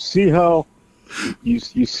 you see how, you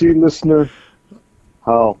see, listener,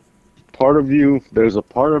 how there's a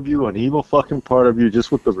part of you, an evil fucking part of you,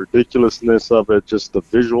 just with the ridiculousness of it, just the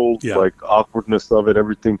visual, like, awkwardness of it,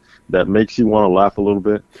 everything that makes you want to laugh a little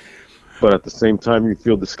bit. but at the same time you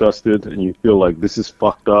feel disgusted and you feel like this is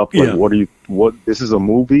fucked up. Like, Yeah. this is a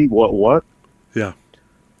movie? What? Yeah.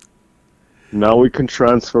 Now we can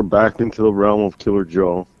transfer back into the realm of Killer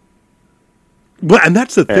Joe. Well, and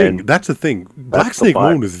that's the thing. And That's the thing. Black that's the Snake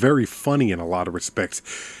vibe. Moan is very funny in a lot of respects,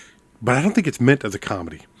 but I don't think it's meant as a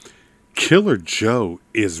comedy. Killer Joe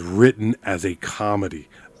is written as a comedy.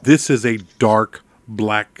 This is a dark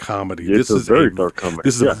black comedy. It's This is a very dark comedy.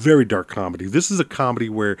 This is Yeah. a very dark comedy. This is a comedy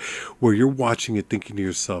where you're watching it thinking to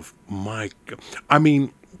yourself, my God. I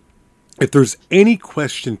mean, if there's any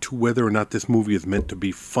question to whether or not this movie is meant to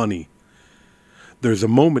be funny, there's a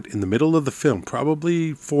moment in the middle of the film,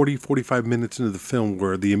 probably 40, 45 minutes into the film,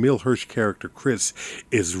 where the Emile Hirsch character, Chris,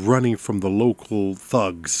 is running from the local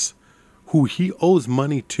thugs who he owes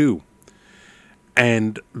money to.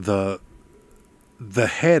 And the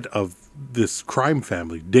head of this crime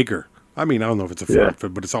family, Digger, I mean, I don't know if it's a film,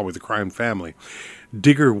 but it's always a crime family.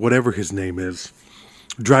 Digger, whatever his name is,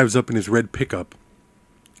 drives up in his red pickup,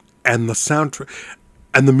 and the soundtrack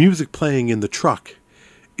and the music playing in the truck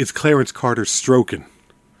is Clarence Carter's Strokin'.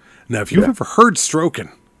 Now, if you've ever heard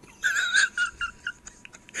Strokin',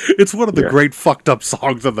 it's one of the great fucked up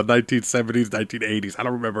songs of the 1970s, 1980s. I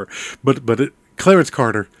don't remember, but Clarence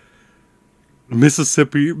Carter,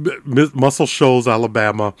 Mississippi, Muscle Shoals,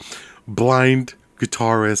 Alabama, blind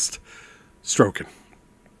guitarist, Strokin'.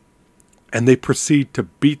 And they proceed to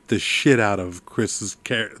beat the shit out of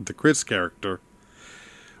the Chris character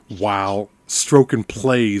while Strokin'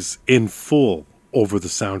 plays in full over the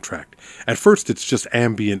soundtrack. At first, it's just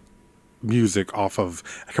ambient music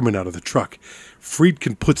coming out of the truck.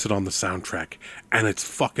 Friedkin puts it on the soundtrack, and it's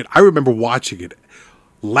fucking. I remember watching it,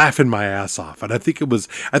 laughing my ass off, and I think it was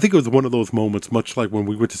one of those moments, much like when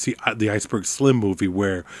we went to see the Iceberg Slim movie,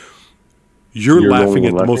 where you're laughing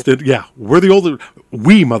at the most. Yeah, we're the only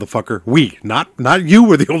motherfucker. We, not you.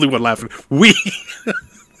 Were the only one laughing. We.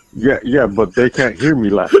 Yeah, but they can't hear me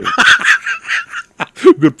laughing.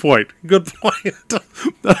 Good point.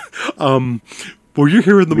 Well, you're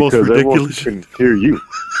hearing the most ridiculous. Can hear you,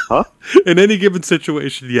 huh? In any given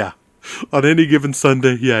situation, yeah. On any given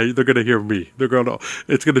Sunday, yeah, they're gonna hear me.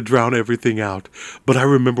 It's gonna drown everything out. But I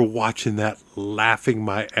remember watching that, laughing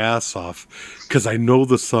my ass off, because I know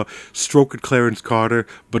the song, "Stroke it, Clarence Carter,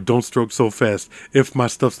 but don't stroke so fast. If my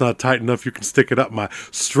stuff's not tight enough, you can stick it up my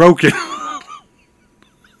stroke it."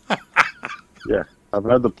 Yeah, I've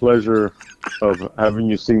had the pleasure of having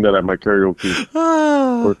you sing that at my karaoke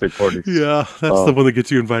birthday parties. Yeah, that's the one that gets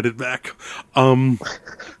you invited back.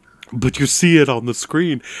 But you see it on the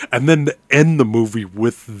screen, and then to end the movie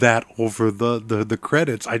with that over the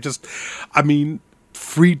credits.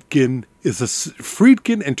 Friedkin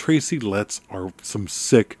and Tracy Letts are some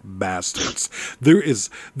sick bastards. There is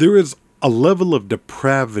a level of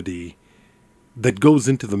depravity that goes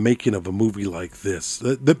into the making of a movie like this.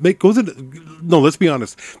 Let's be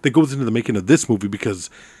honest, that goes into the making of this movie, because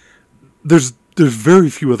there's very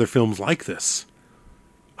few other films like this.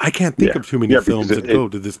 I can't think of too many films that go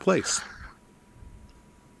to this place.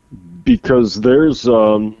 Because there's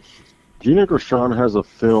Gina Gershon has a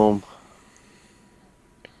film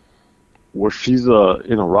where she's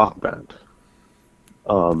in a rock band.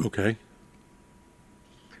 Okay.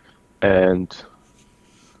 And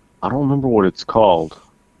I don't remember what it's called.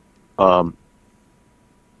 But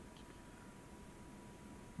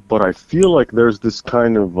I feel like there's this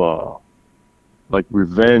kind of like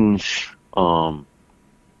revenge.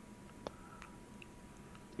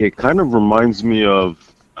 It kind of reminds me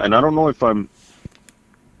of, and I don't know if I'm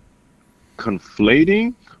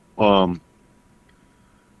conflating.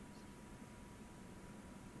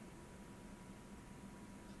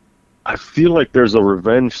 I feel like there's a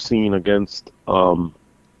revenge scene against some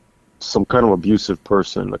kind of abusive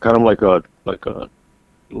person, kind of like a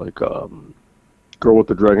girl with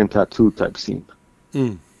the dragon tattoo type scene.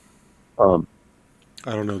 I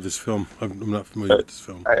don't know this film. I'm not familiar with this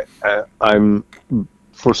film. I'm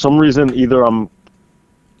for some reason, either I'm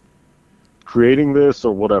creating this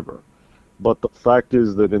or whatever, but the fact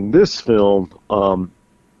is that in this film,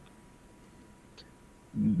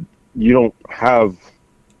 you don't have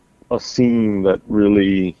a scene that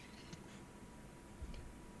really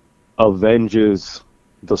avenges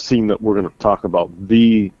the scene that we're going to talk about,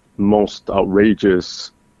 the most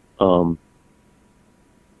outrageous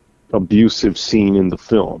abusive scene in the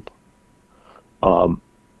film,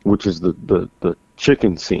 which is the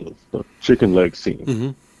chicken scene, the chicken leg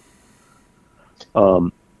scene. Mm-hmm.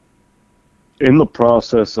 In the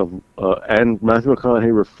process of, and Matthew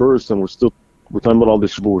McConaughey refers, and we're talking about all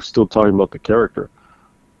this, but we're still talking about the character.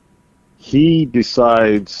 He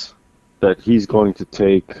decides that he's going to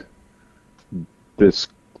take this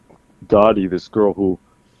Dottie, this girl who,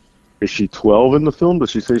 is she 12 in the film?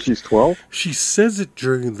 Does she say she's 12? She says it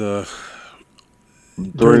during the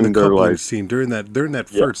During their, coupling like, scene, during that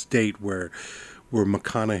first date where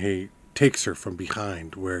McConaughey takes her from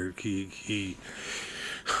behind, where he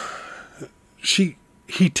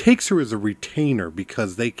takes her as a retainer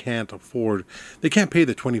because they can't pay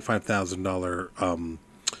the $25,000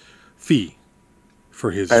 fee for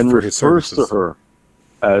his refers services. to her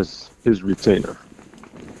as his retainer.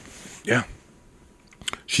 Yeah,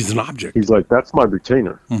 she's an object. He's like, that's my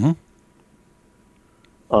retainer. Mm-hmm.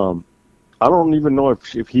 I don't even know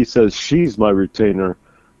if he says she's my retainer,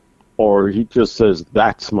 or he just says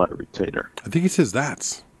that's my retainer. I think he says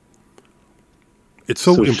that's. It's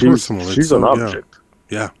so impersonal. She's an object.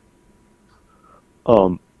 Yeah.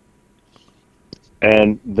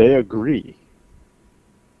 And they agree.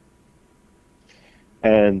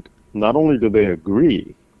 And not only do they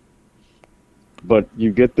agree, but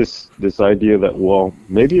you get this idea that, well,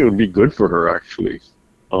 maybe it would be good for her, actually.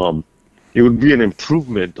 It would be an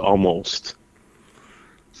improvement, almost.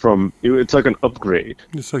 It's like an upgrade.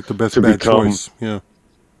 It's like the best bad choice. Yeah.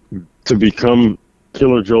 To become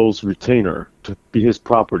Killer Joe's retainer, to be his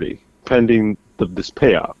property, pending this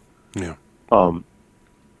payout. Yeah.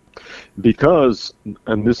 Because,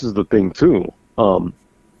 and this is the thing too,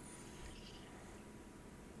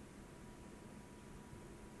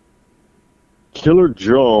 Killer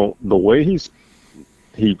Joe, the way he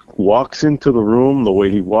walks into the room, the way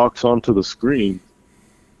he walks onto the screen,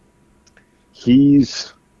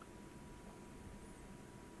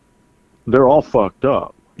 they're all fucked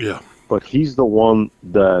up. Yeah. But he's the one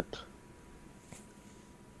that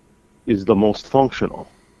is the most functional.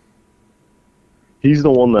 He's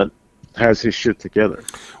the one that has his shit together.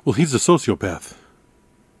 Well, he's a sociopath.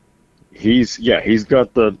 He's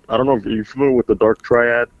got the, I don't know if you're familiar with the Dark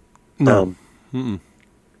Triad. No.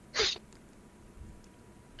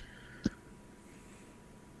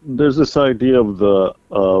 There's this idea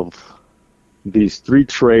of these three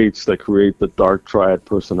traits that create the Dark Triad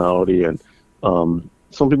personality, and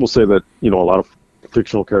some people say that, a lot of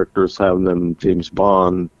fictional characters have them. James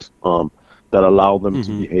Bond, that allow them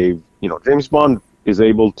to behave. James Bond is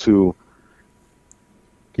able to.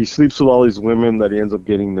 He sleeps with all these women that he ends up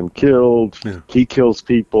getting them killed. Yeah. He kills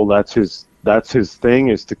people. That's his thing,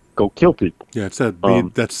 is to go kill people. Yeah, it's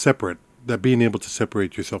that's separate. That being able to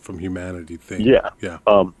separate yourself from humanity thing. Yeah. Yeah.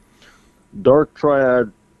 Dark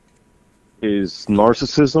Triad is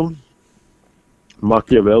narcissism,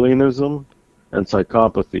 Machiavellianism, and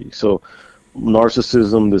psychopathy. So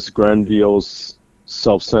narcissism, this grandiose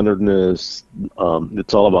self-centeredness,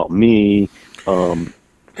 it's all about me, kind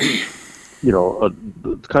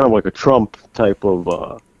of like a Trump type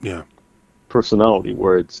of personality,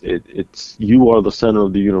 where it's you are the center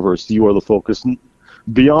of the universe, you are the focus,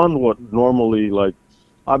 beyond what normally, like,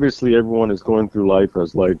 obviously everyone is going through life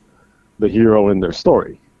as like the hero in their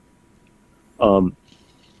story,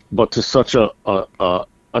 but to such an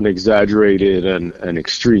exaggerated and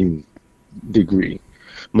extreme degree.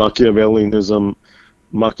 Machiavelli was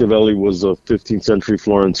a 15th century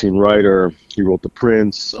Florentine writer. He wrote The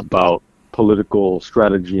Prince, about political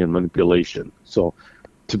strategy and manipulation. So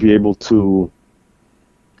to be able to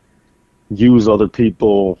use other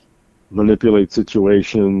people, manipulate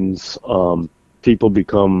situations, people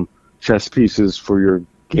become chess pieces for your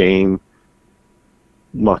game.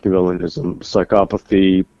 Machiavellianism,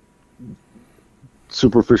 psychopathy,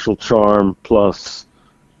 superficial charm plus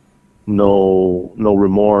no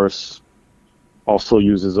remorse, also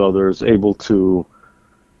uses others, able to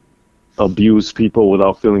abuse people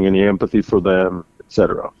without feeling any empathy for them,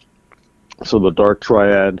 etc. So the Dark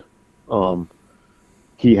Triad,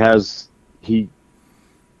 he's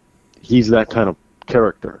that kind of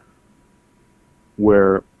character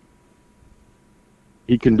where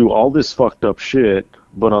he can do all this fucked up shit,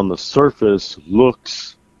 but on the surface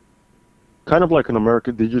looks kind of like an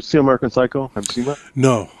American. Did you see American Psycho? Have you seen that?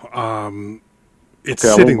 No. It's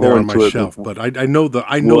sitting there on my shelf, but I know the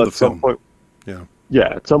film. Point, yeah.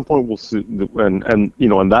 At some point we'll see,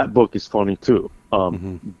 and that book is funny too.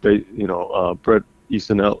 Bret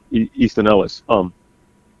Easton Ellis.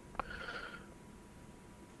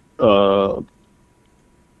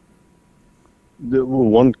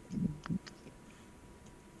 One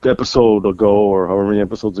episode ago, or however many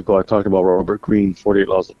episodes ago, I talked about Robert Greene, 48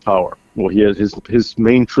 Laws of Power. Well, he has his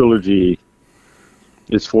main trilogy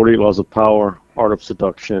is 48 Laws of Power, Art of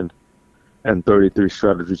Seduction, and 33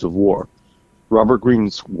 Strategies of War. Robert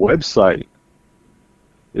Greene's website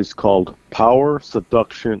is called Power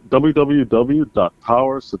Seduction,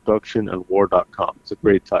 www.powerseductionandwar.com. It's a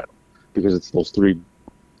great title because it's those three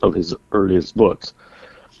of his earliest books.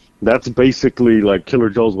 That's basically like Killer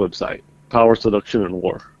Joe's website, Power, Seduction, and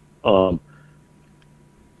War.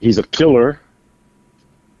 He's a killer,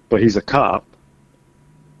 but he's a cop.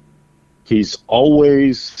 He's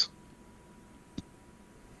always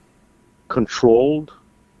controlled,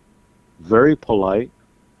 very polite.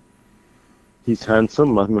 He's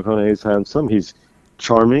handsome. Matthew McConaughey is handsome. He's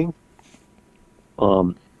charming.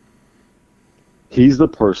 He's the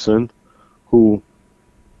person who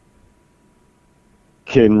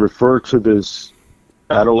can refer to this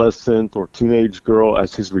adolescent or teenage girl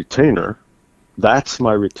as his retainer. That's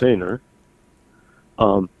my retainer.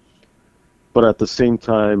 But at the same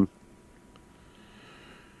time,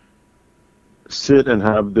 sit and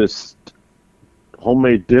have this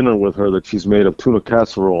homemade dinner with her that she's made of tuna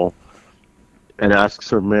casserole and asks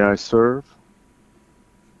her, "May I serve?"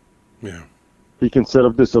 Yeah. He can set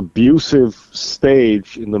up this abusive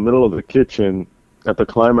stage in the middle of the kitchen at the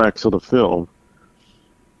climax of the film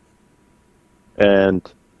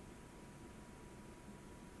and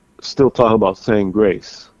still talk about saying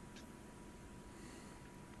grace.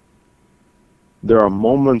 There are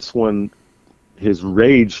moments when his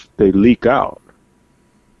rage, they leak out.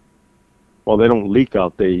 Well, they don't leak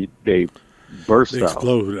out, they burst They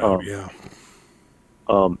explode out, yeah.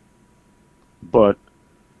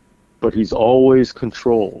 But he's always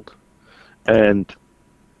controlled. And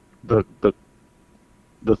the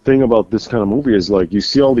thing about this kind of movie is, like, you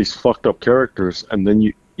see all these fucked up characters, and then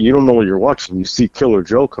you don't know what you're watching. You see Killer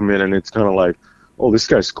Joe come in, and it's kind of like, oh, this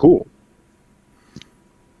guy's cool.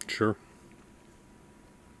 Sure.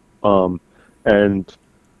 And,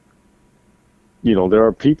 you know, there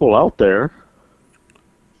are people out there,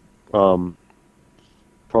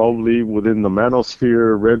 probably within the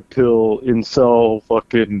manosphere, red pill, incel,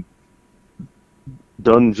 fucking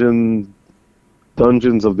dungeons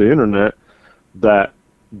of the internet, that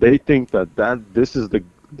they think that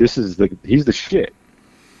he's the shit.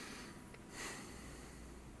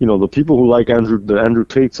 You know, the people who like the Andrew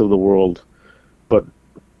Tates of the world, but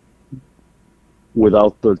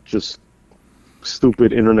without the just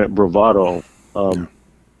stupid internet bravado.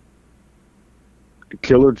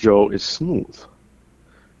 Killer Joe is smooth.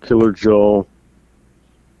 Killer Joe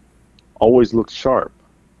always looks sharp.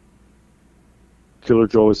 Killer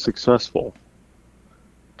Joe is successful.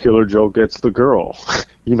 Killer Joe gets the girl.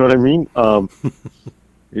 You know what I mean?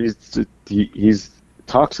 He's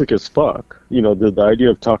toxic as fuck. You know, the idea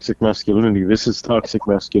of toxic masculinity. This is toxic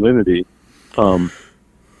masculinity,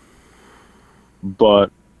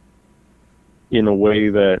 but in a way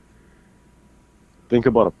that, think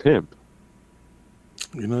about a pimp.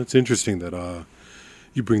 You know, it's interesting that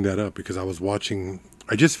you bring that up, because I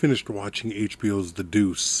just finished watching HBO's The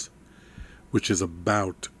Deuce, which is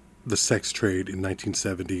about the sex trade in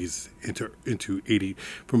 1970s into 80,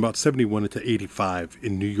 from about 71 into 85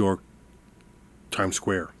 in New York, Times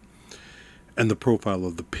Square, and the profile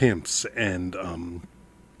of the pimps and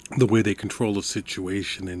the way they control the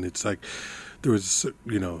situation. And it's like there was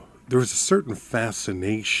a certain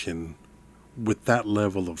fascination with that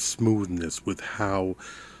level of smoothness, with how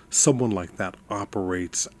someone like that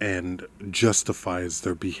operates and justifies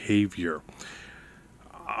their behavior.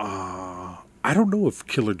 I don't know if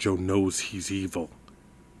Killer Joe knows he's evil,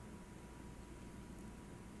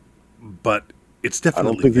 but it's definitely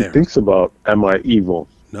I don't think there. he thinks about, am I evil?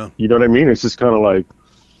 No. You know what I mean? It's just kind of like,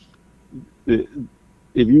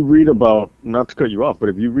 if you read about, not to cut you off, but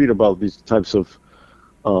if you read about these types of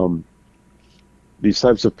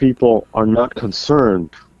people are not concerned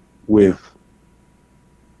with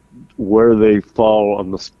where they fall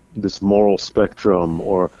on this moral spectrum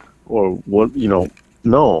or what, you know.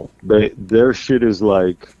 No, their shit is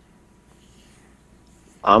like,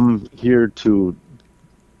 I'm here to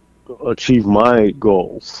achieve my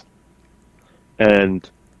goals, and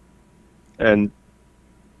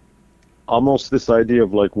almost this idea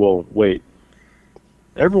of like, well, wait,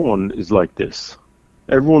 everyone is like this.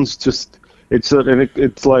 Everyone's just it's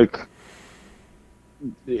like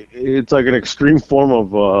an extreme form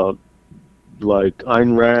of like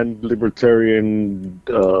Ayn Rand libertarian.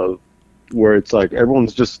 Where it's like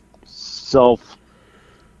everyone's just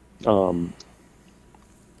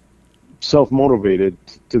self-motivated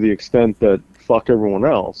to the extent that fuck everyone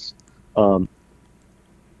else. And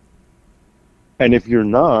if you're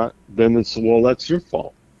not, then it's, well, that's your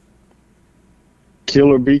fault.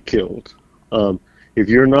 Kill or be killed. If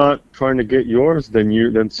you're not trying to get yours,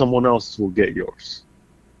 then someone else will get yours.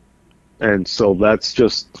 And so that's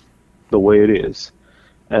just the way it is.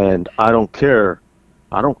 And I don't care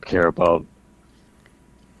about,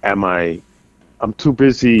 I'm too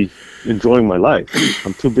busy enjoying my life.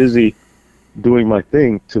 I'm too busy doing my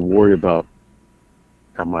thing to worry about,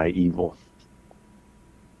 am I evil?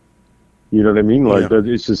 You know what I mean? Like, that,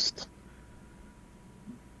 it's just,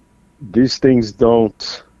 these things do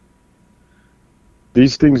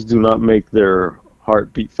not make their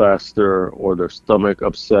heart beat faster or their stomach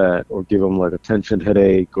upset or give them like a tension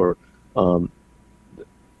headache or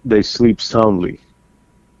they sleep soundly.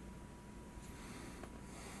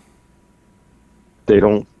 They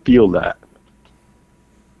don't feel that.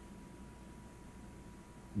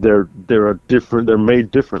 They're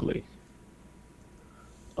made differently.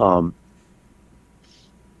 And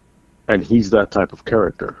he's that type of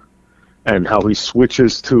character. And how he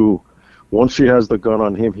switches to, once she has the gun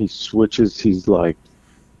on him, he switches. He's like,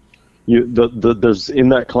 there's in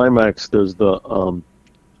that climax. There's the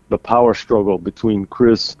power struggle between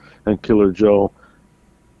Chris and Killer Joe,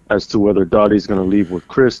 as to whether Dottie's going to leave with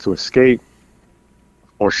Chris to escape,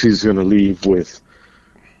 or she's going to leave with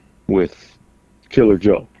Killer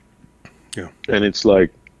Joe. Yeah. And it's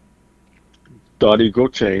like, Dottie, go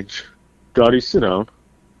change. Dottie, sit down.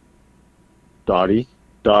 Dottie.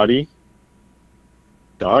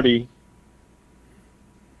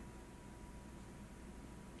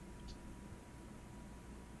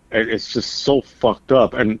 And it's just so fucked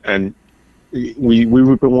up. And we've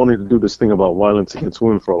been wanting to do this thing about violence against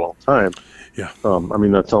women for a long time. Yeah. I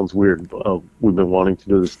mean, that sounds weird. But, we've been wanting to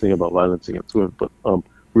do this thing about violence against women, but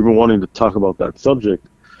we've been wanting to talk about that subject.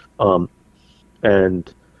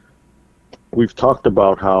 And we've talked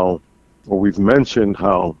about how, or we've mentioned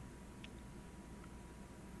how,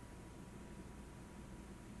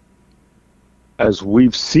 as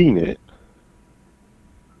we've seen it,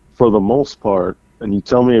 for the most part, and you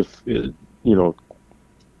tell me if it,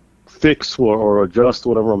 fix or adjust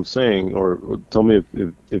whatever I'm saying, or tell me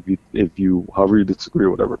if you however you disagree or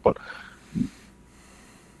whatever. But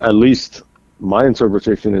at least my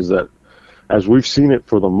interpretation is that, as we've seen it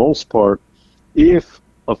for the most part, if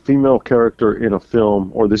a female character in a film,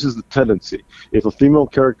 or this is the tendency, if a female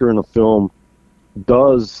character in a film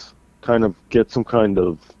does kind of get some kind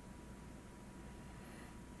of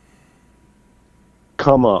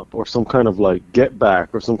come up, or some kind of like get back,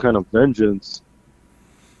 or some kind of vengeance,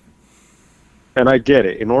 and I get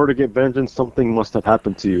it, in order to get vengeance, something must have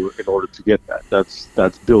happened to you in order to get that.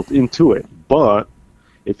 That's built into it. But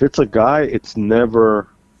if it's a guy, it's never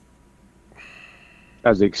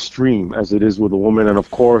as extreme as it is with a woman. And of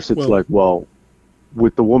course, it's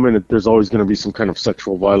with the woman, there's always going to be some kind of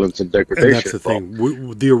sexual violence and degradation. And that's the thing.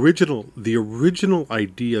 The original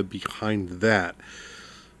idea behind that,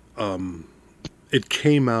 it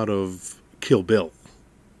came out of Kill Bill.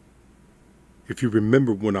 If you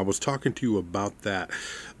remember when I was talking to you about that,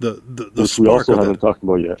 the which spark we also haven't talked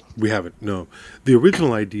about yet. We haven't. No, the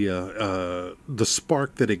original idea, the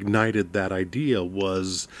spark that ignited that idea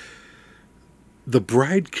was the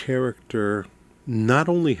bride character not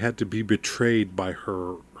only had to be betrayed by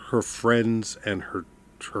her friends and her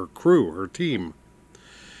crew, her team,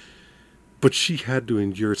 but she had to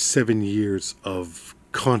endure 7 years of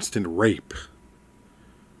constant rape,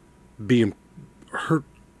 being her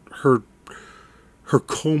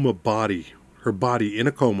coma body, her body in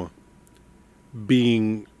a coma,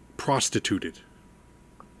 being prostituted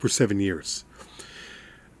for 7 years.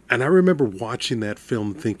 And I remember watching that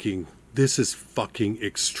film thinking, this is fucking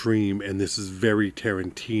extreme, and this is very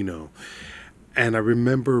Tarantino. And I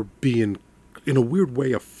remember being, in a weird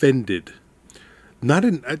way, offended. Not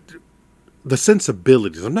in the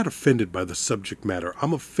sensibilities. I'm not offended by the subject matter.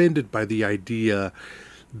 I'm offended by the idea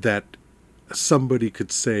that somebody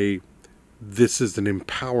could say, this is an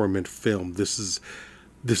empowerment film. This is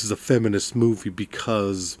a feminist movie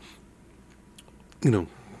because,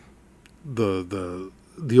 the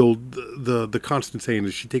constant saying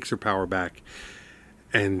is she takes her power back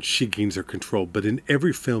and she gains her control. But in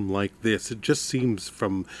every film like this, it just seems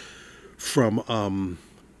from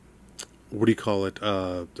what do you call it?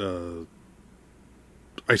 I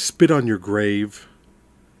Spit on Your Grave.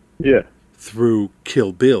 Yeah. Through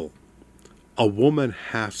Kill Bill, a woman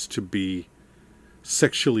has to be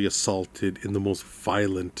sexually assaulted in the most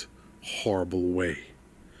violent, horrible way.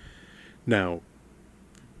 Now,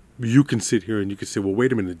 you can sit here and you can say, well,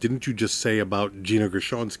 wait a minute, didn't you just say about Gina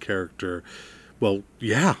Gershon's character? Well,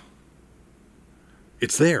 yeah.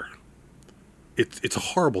 It's there. It's a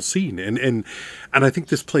horrible scene. And I think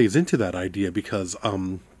this plays into that idea because,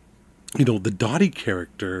 the Dottie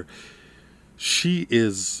character, she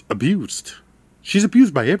is abused. She's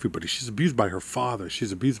abused by everybody. She's abused by her father.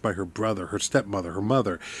 She's abused by her brother, her stepmother, her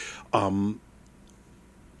mother.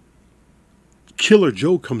 Killer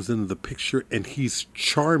Joe comes into the picture and he's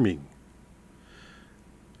charming.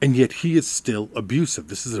 And yet he is still abusive.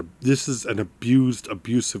 This is an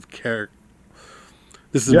abusive character.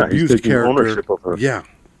 This is an abused he's taking character. ownership of her. Yeah.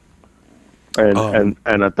 And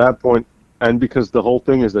at that point, and because the whole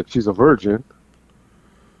thing is that she's a virgin,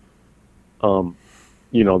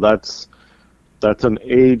 that's an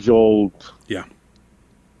age-old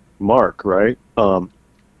mark, right?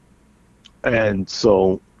 And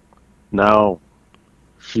so now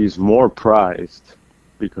she's more prized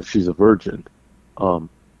because she's a virgin.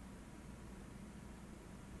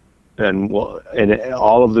 And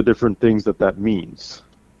all of the different things that means,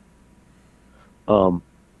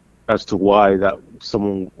 as to why a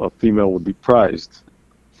female would be prized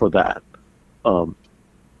for that, and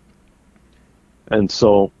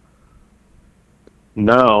so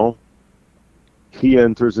now he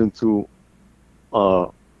enters into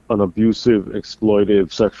an abusive,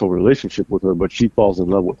 exploitive sexual relationship with her, but she falls in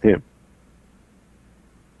love with him,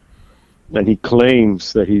 and he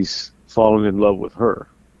claims that he's fallen in love with her.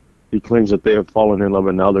 He claims that they have fallen in love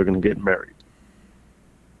and now they're going to get married.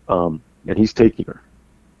 And he's taking her.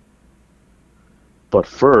 But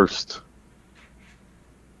first,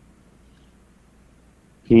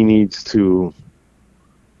 he needs to,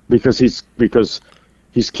 because he's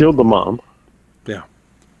killed the mom. Yeah.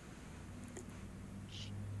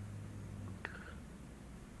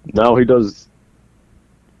 Now he does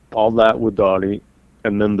all that with Dottie,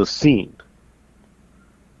 and then the scene.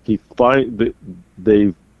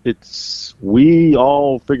 We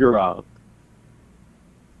all figure out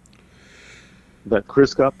that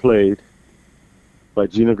Chris got played by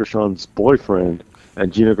Gina Gershon's boyfriend,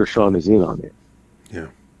 and Gina Gershon is in on it. Yeah.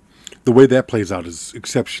 The way that plays out is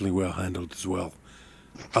exceptionally well handled as well.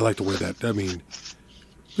 I like the way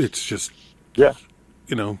it's just,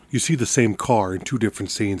 you see the same car in two different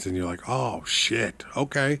scenes and you're like, oh, shit,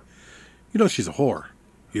 okay. She's a whore.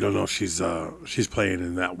 You don't know she's playing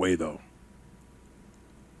in that way, though.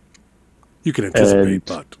 You can anticipate,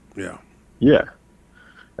 but yeah. Yeah.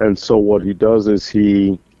 And so what he does is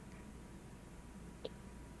he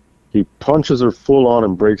punches her full on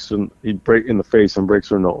and breaks in the face and breaks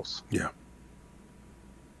her nose. Yeah.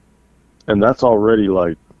 And that's already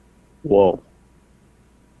like, whoa.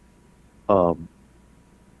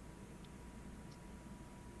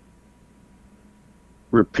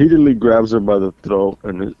 Repeatedly grabs her by the throat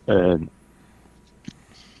and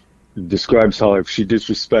describes how if she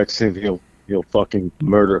disrespects him, he'll fucking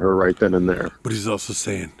murder her right then and there. But he's also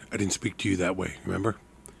saying, I didn't speak to you that way, remember?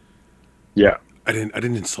 Yeah. I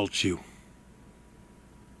didn't insult you.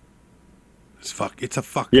 It's a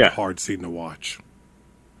fucking hard scene to watch.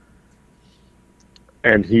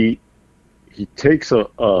 And he takes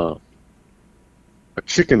a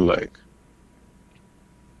chicken leg.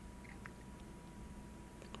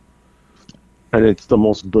 And it's the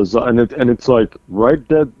most bizarre, and it's like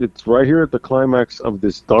it's right here at the climax of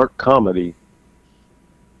this dark comedy,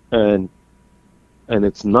 and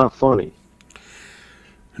it's not funny.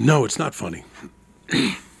 No, it's not funny.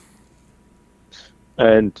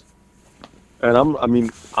 and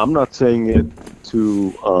I'm not saying it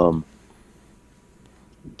to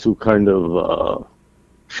kind of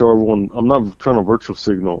show everyone. I'm not trying to virtue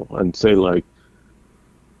signal and say like,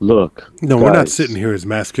 look. No, guys, we're not sitting here as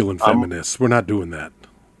masculine feminists. We're not doing that.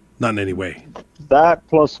 Not in any way. That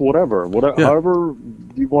plus whatever. However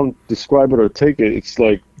you want to describe it or take it, it's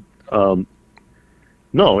like, no,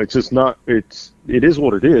 it's just not. It is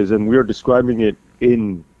what it is, and we are describing it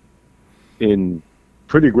in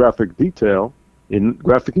pretty graphic detail,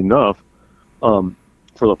 graphic enough, for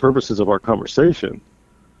the purposes of our conversation.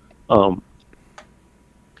 But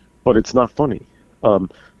it's not funny.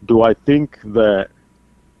 Do I think that?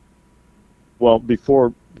 Well,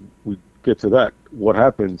 before we get to that, what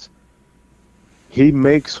happens? He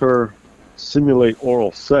makes her simulate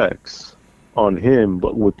oral sex on him,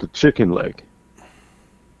 but with the chicken leg.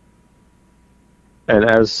 And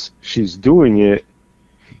as she's doing it,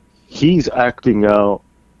 he's acting out.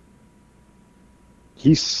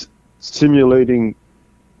 He's simulating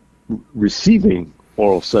receiving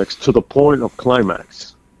oral sex to the point of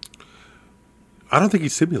climax. I don't think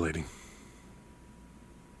he's simulating.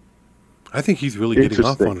 I think he's really getting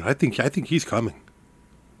off on it. I think he's coming.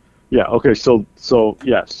 Yeah. Okay. So.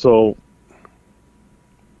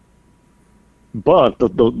 But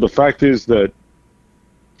the fact is that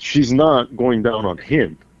she's not going down on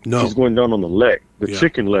him. No. She's going down on the leg, the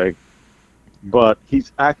chicken leg. But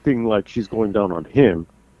he's acting like she's going down on him.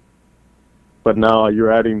 But now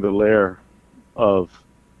you're adding the layer of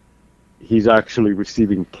he's actually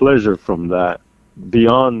receiving pleasure from that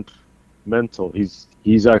beyond mental.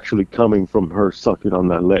 He's actually coming from her sucking on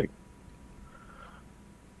that leg.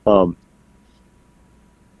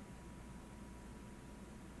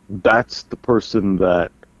 That's the person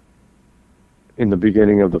that in the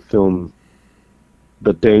beginning of the film,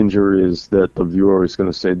 the danger is that the viewer is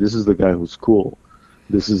going to say, this is the guy who's cool.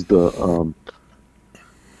 This is the,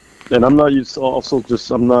 and I'm not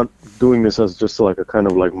I'm not doing this as just like a kind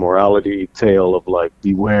of like morality tale of like,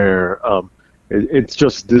 beware. It's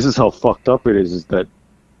just, this is how fucked up it is that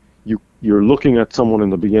you're looking at someone in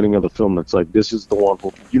the beginning of the film that's like, this is the one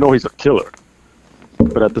who, he's a killer.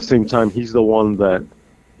 But at the same time, he's the one that,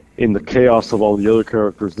 in the chaos of all the other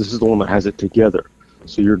characters, this is the one that has it together.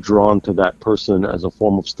 So you're drawn to that person as a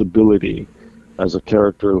form of stability, as a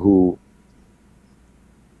character who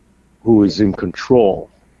is in control,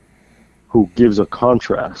 who gives a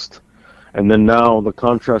contrast. And then now the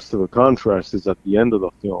contrast to the contrast is at the end of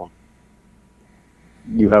the film.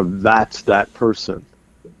 You have that's that person.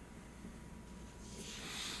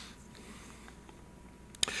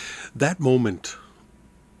 That moment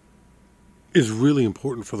is really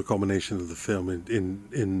important for the culmination of the film.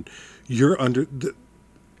 In you're under the,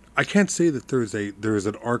 I can't say that there is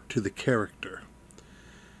an arc to the character,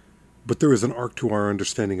 but there is an arc to our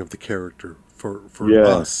understanding of the character.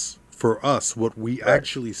 For us, what we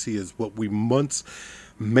actually see is what we once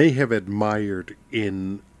may have admired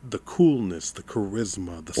in the coolness, the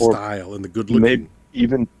charisma, the style, and the good looking.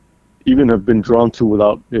 Maybe even have been drawn to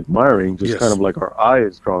without admiring, just kind of like our eye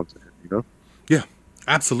is drawn to it, Yeah,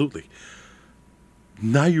 absolutely.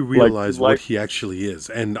 Now you realize what he actually is,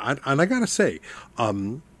 and I gotta say,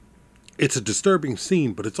 it's a disturbing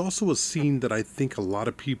scene, but it's also a scene that I think a lot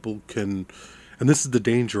of people can, and this is the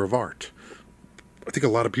danger of art. I think a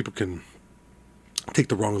lot of people can take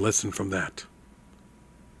the wrong lesson from that.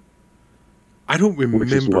 I don't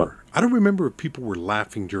remember if people were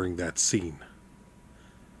laughing during that scene.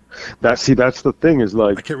 That's the thing is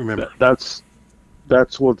like, I can't remember. That's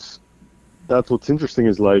what's interesting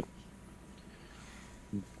is like,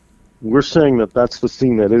 we're saying that that's the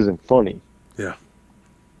scene that isn't funny. Yeah.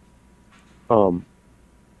 So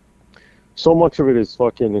much of it is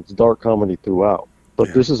it's dark comedy throughout.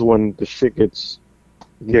 But this is when the shit gets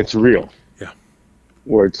real. Yeah.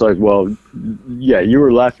 Where it's like, well, yeah, you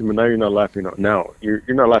were laughing, but now you're not laughing. Now you're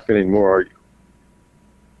not laughing anymore, are you?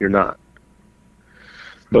 You're not.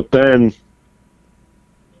 But then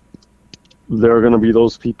there are going to be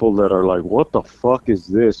those people that are like, what the fuck is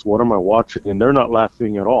this? What am I watching? And they're not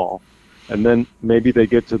laughing at all. And then maybe they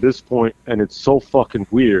get to this point and it's so fucking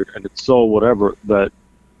weird and it's so whatever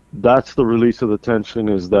that's the release of the tension,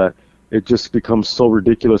 is that it just becomes so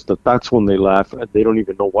ridiculous that's when they laugh and they don't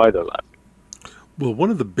even know why they're laughing. Well, one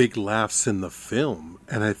of the big laughs in the film,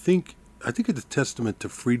 and I think it's a testament to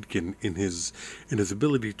Friedkin in his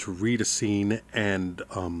ability to read a scene and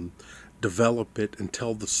develop it and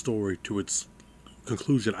tell the story to its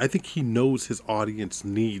conclusion. I think he knows his audience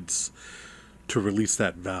needs to release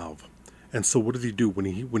that valve. And so what does he do when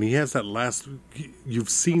he has that last? You've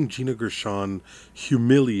seen Gina Gershon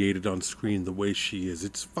humiliated on screen the way she is.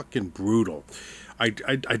 It's fucking brutal. I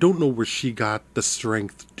don't know where she got the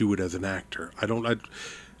strength to do it as an actor.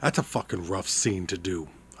 That's a fucking rough scene to do.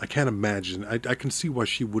 I can't imagine. I can see why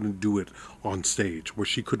she wouldn't do it on stage, where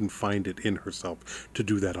she couldn't find it in herself to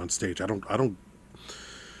do that on stage. I don't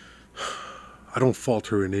fault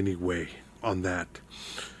her in any way on that.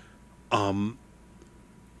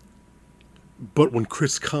 But when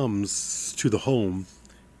Chris comes to the home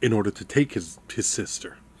in order to take his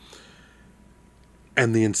sister,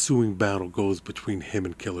 and the ensuing battle goes between him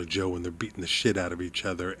and Killer Joe, and they're beating the shit out of each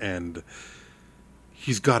other, and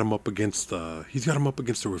he's got him up against the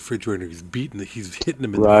refrigerator. He's hitting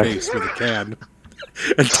him in the face with a can.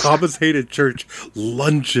 And Thomas Hayden Church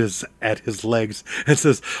lunges at his legs and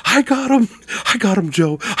says, I got him,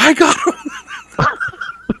 Joe, I got him.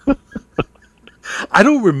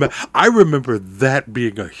 I remember that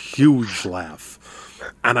being a huge laugh.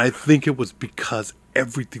 And I think it was because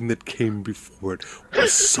everything that came before it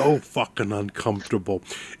was so fucking uncomfortable.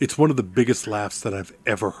 It's one of the biggest laughs that I've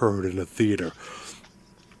ever heard in a theater.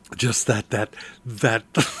 Just that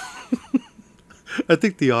I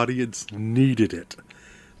think the audience needed it.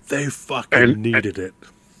 They fucking needed it.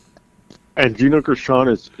 And Gina Gershon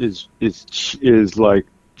is like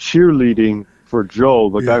cheerleading for Joe,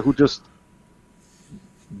 the guy who just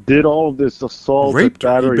did all of this assault, raped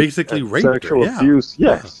battery, her. He basically raped sexual her. abuse.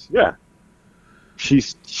 Yes, yeah.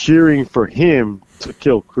 She's cheering for him to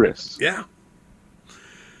kill Chris. Yeah.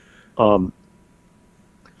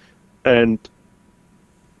 And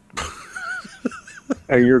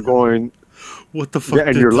you're going, what the fuck? Yeah,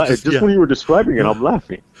 and you're just when you were describing it, I'm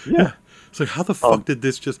laughing. Yeah. It's like, how the fuck did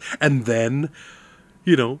this just? And then,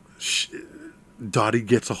 Dottie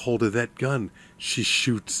gets a hold of that gun. She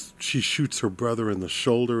shoots her brother in the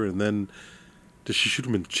shoulder, and then Does she shoot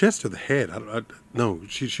him in the chest or the head? No,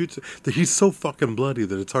 she shoots. He's so fucking bloody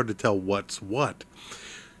that it's hard to tell what's what.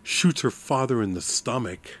 Shoots her father in the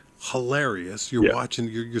stomach. Hilarious. You're watching,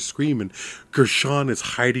 you're screaming. Gershon is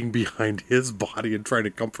hiding behind his body and trying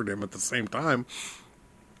to comfort him at the same time.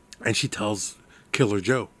 And she tells Killer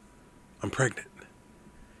Joe, I'm pregnant.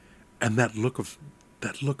 And that look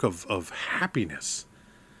of happiness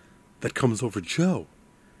that comes over Joe.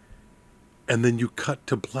 And then you cut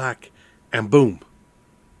to black and boom,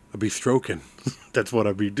 I'd be stroking. That's what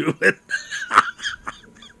I'd be doing.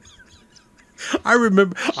 I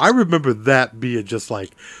remember that being just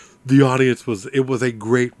like, the audience it was a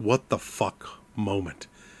great what the fuck moment.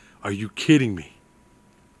 Are you kidding me?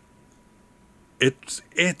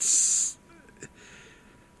 It's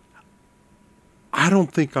I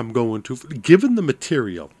don't think I'm going to, given the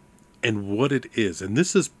material and what it is, and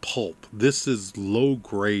this is pulp, this is low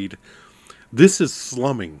grade, this is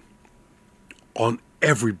slumming on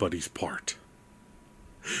everybody's part.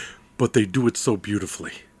 But they do it so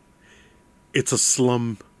beautifully. It's a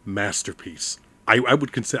slum masterpiece. I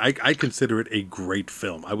would consider I consider it a great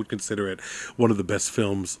film. I would consider it one of the best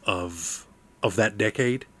films of that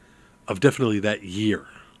decade, of definitely that year.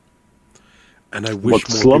 And I wish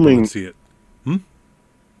more people would see it.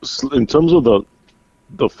 In terms of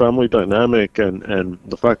the family dynamic and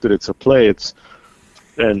the fact that it's a play,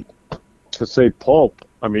 and to say pulp,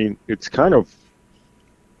 I mean, it's kind of,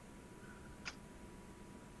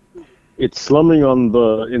 it's slumming in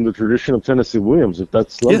the tradition of Tennessee Williams, if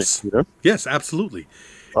that's slumming. Yes, you know? Yes, absolutely.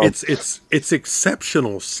 It's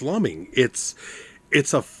exceptional slumming. It's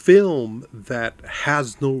a film that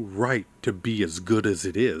has no right to be as good as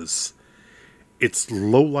it is. It's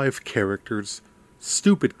low-life characters,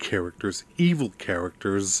 stupid characters, evil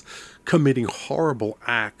characters, committing horrible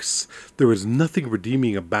acts. There is nothing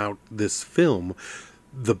redeeming about this film.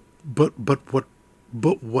 But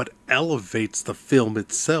what elevates the film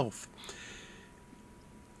itself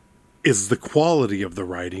is the quality of the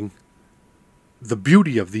writing, the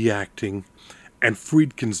beauty of the acting, and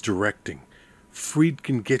Friedkin's directing.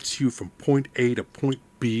 Friedkin gets you from point A to point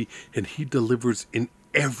B, and he delivers in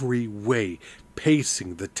every way.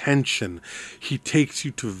 Pacing, the tension. He takes you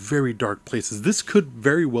to very dark places. This could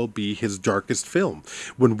very well be his darkest film.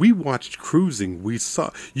 When we watched Cruising, we saw,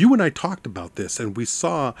 you and I talked about this, and we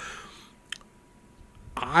saw,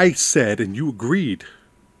 I said, and you agreed,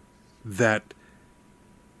 that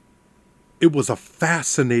it was a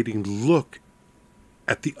fascinating look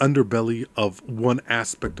at the underbelly of one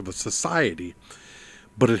aspect of a society,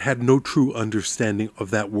 but it had no true understanding of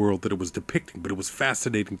that world that it was depicting. But it was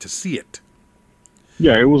fascinating to see it.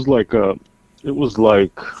 Yeah, it was like if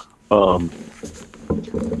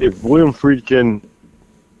William Friedkin,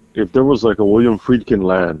 if there was like a William Friedkin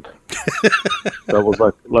land that was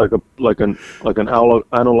like an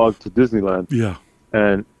analog to Disneyland. Yeah.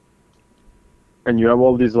 And you have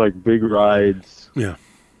all these like big rides. Yeah.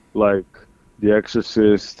 Like The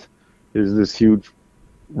Exorcist is this huge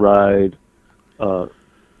ride.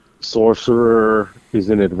 Sorcerer is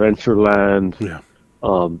in Adventureland. Yeah.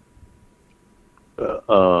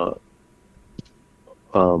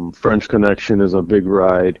 French Connection is a big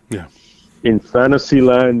ride. Yeah. In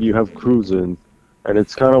Fantasyland, you have Cruising, and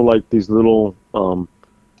it's kind of like these little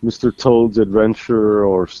Mr. Toad's Adventure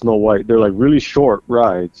or Snow White. They're like really short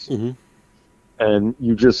rides. Mm-hmm. And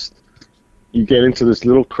you get into this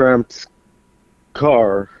little cramped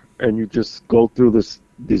car, and you just go through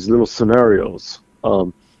these little scenarios,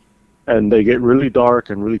 and they get really dark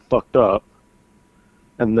and really fucked up,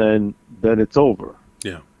 and then it's over.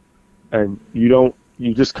 Yeah. And you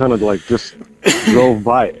just kind of like just drove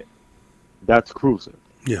by it. That's Cruising.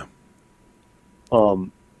 Yeah.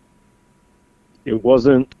 It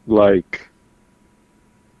wasn't like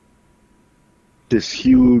this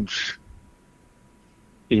huge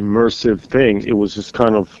immersive thing. It was just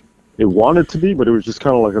kind of, it wanted to be, but it was just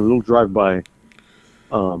kind of like a little drive-by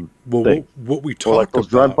thing. What we talked or like those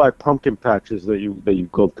about, drive-by pumpkin patches that you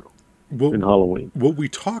go through in Halloween. What we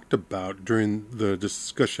talked about during the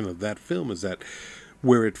discussion of that film is that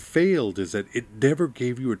where it failed is that it never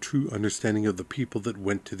gave you a true understanding of the people that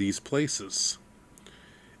went to these places.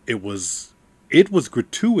 It was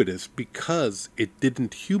gratuitous because it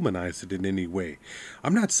didn't humanize it in any way.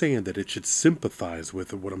 I'm not saying that it should sympathize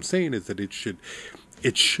with it. What I'm saying is that it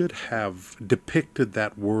should have depicted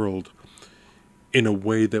that world in a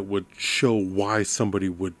way that would show why somebody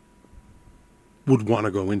would want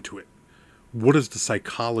to go into it. What is the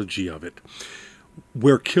psychology of it?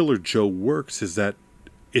 Where Killer Joe works is that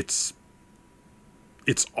it's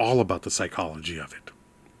all about the psychology of it.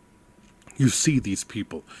 You see these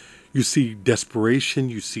people. You see desperation,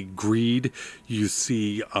 you see greed, you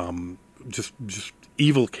see just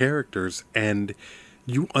evil characters, and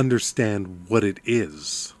you understand what it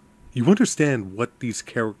is. You understand what these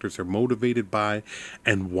characters are motivated by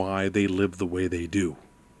and why they live the way they do.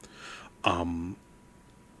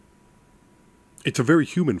 It's a very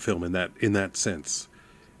human film in that sense,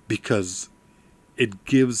 because it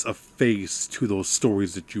gives a face to those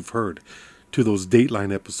stories that you've heard, to those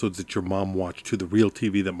Dateline episodes that your mom watched, to the real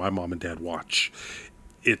TV that my mom and dad watch.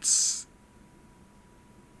 It's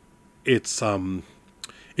filling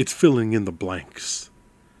in the blanks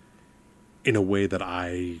in a way that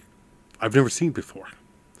I've never seen before.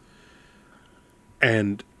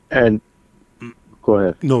 And go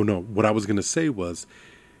ahead. No. What I was going to say was,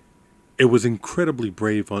 it was incredibly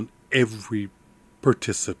brave on every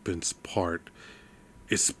participant's part,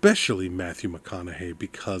 especially Matthew McConaughey,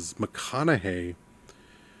 because McConaughey's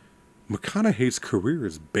career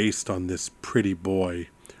is based on this pretty boy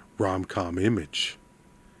rom-com image.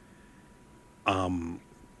 To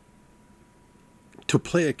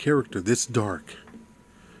play a character this dark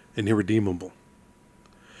and irredeemable,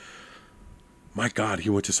 my God,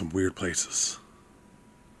 he went to some weird places.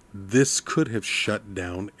 This could have shut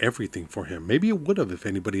down everything for him. Maybe it would have if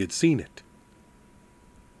anybody had seen it.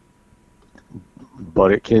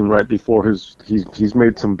 But it came right before he's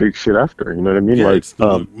made some big shit after. You know what I mean? Yeah, like it's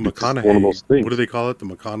the McConaughey. It's one of those things. What do they call it? The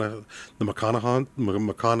McConaughey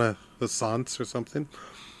or something.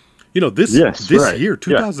 You know, this right. year,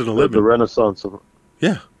 2011, the Renaissance of.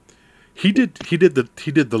 Yeah, he did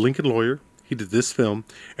the Lincoln Lawyer. He did this film,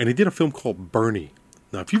 and he did a film called Bernie.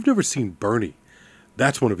 Now, if you've never seen Bernie,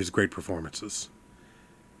 that's one of his great performances,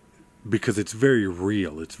 because it's very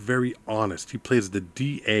real. It's very honest. He plays the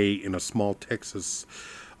DA in a small Texas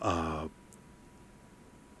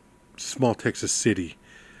city,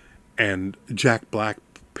 and Jack Black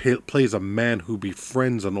plays a man who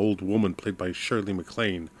befriends an old woman played by Shirley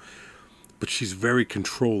MacLaine, but she's very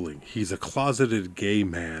controlling. He's a closeted gay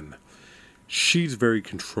man. She's very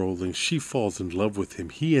controlling. She falls in love with him.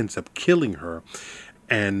 He ends up killing her,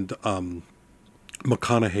 and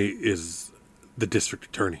McConaughey is the district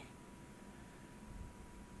attorney.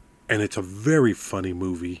 And it's a very funny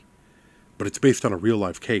movie, but it's based on a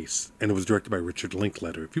real-life case, and it was directed by Richard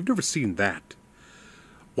Linklater. If you've never seen that,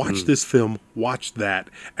 watch this film, watch that,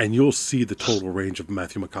 and you'll see the total range of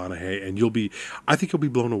Matthew McConaughey, and I think you'll be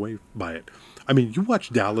blown away by it. I mean, you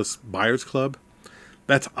watch Dallas Buyers Club,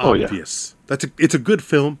 that's obvious. Oh, yeah. It's a good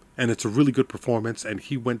film, and it's a really good performance, and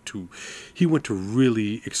he went to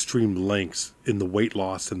really extreme lengths in the weight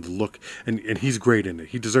loss and the look, and he's great in it.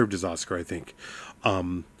 He deserved his Oscar, I think.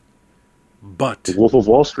 But The Wolf of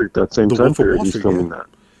Wall Street, that same time period, he's filming that.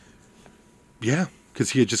 Yeah, because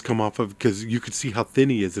he had just come off of, because you could see how thin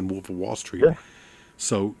he is in Wolf of Wall Street. Yeah.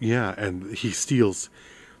 So, yeah, and he doesn't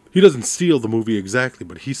steal the movie exactly,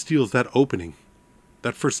 but he steals that opening.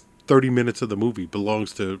 That first 30 minutes of the movie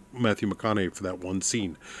belongs to Matthew McConaughey for that one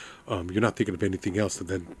scene. You're not thinking of anything else, and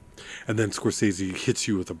then Scorsese hits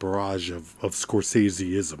you with a barrage of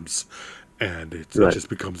Scorsese-isms, and it just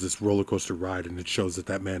becomes this roller coaster ride, and it shows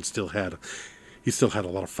that man still had a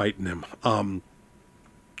lot of fight in him.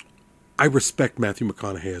 I respect Matthew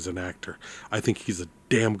McConaughey as an actor. I think he's a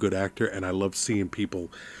damn good actor, and I love seeing people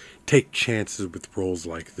take chances with roles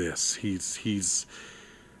like this.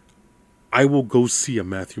 I will go see a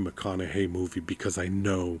Matthew McConaughey movie because I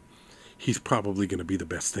know he's probably going to be the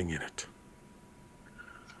best thing in it.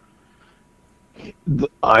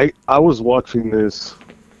 I was watching this,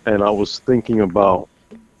 and I was thinking about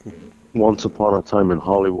Once Upon a Time in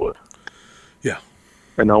Hollywood. Yeah.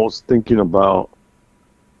 And I was thinking about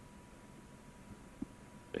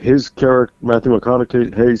his character, Matthew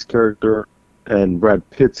McConaughey's character, and Brad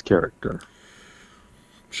Pitt's character.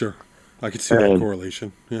 Sure. I could see that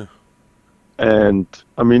correlation. Yeah. And,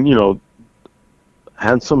 I mean, you know,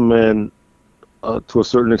 handsome man, to a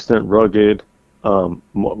certain extent rugged.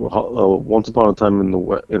 Once Upon a Time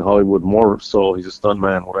in Hollywood, more so, he's a stunt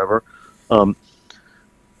man, whatever.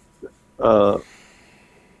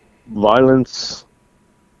 Violence,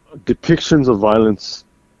 depictions of violence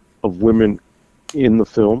of women in the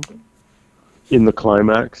film, in the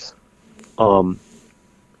climax. The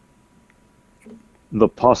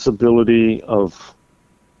possibility of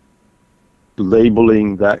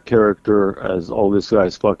labeling that character as, oh, this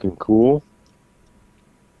guy's fucking cool.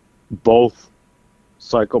 Both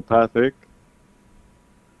psychopathic,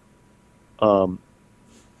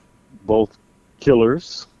 both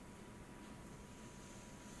killers.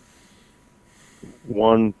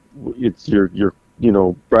 One, it's your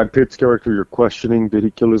Brad Pitt's character, you're questioning, did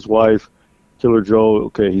he kill his wife? Killer Joe,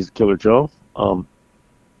 okay, he's Killer Joe.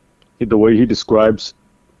 the way he describes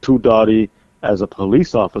to Dottie as a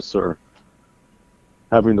police officer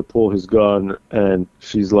having to pull his gun, and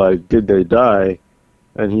she's like, "Did they die?"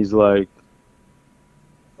 And he's like,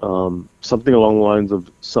 something along the lines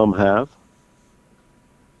of, "Some have."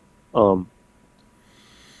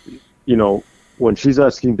 You know, when she's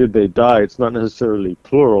asking, "Did they die?" it's not necessarily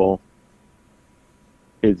plural.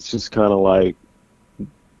 It's just kind of like,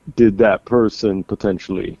 did that person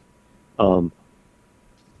potentially?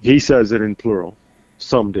 He says it in plural.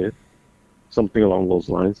 Some did. Something along those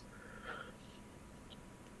lines.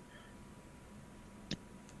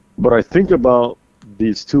 But I think about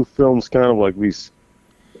these two films kind of like these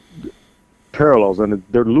parallels, and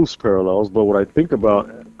they're loose parallels, but what I think about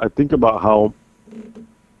how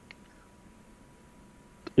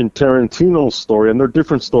in Tarantino's story, and they're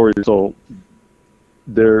different stories, so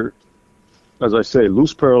they're, as I say,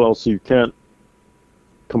 loose parallels, so you can't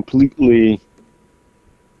completely...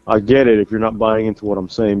 I get it if you're not buying into what I'm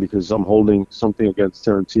saying, because I'm holding something against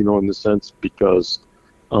Tarantino in the sense, because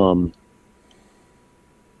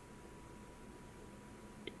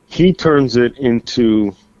he turns it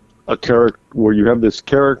into a character where you have this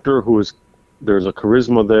character who is, there's a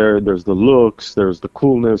charisma there, there's the looks, there's the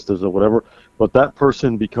coolness, there's the whatever, but that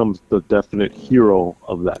person becomes the definite hero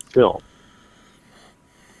of that film.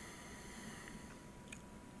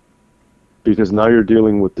 Because now you're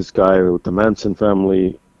dealing with this guy with the Manson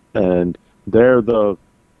family, and they're the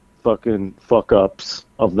fucking fuck-ups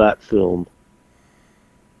of that film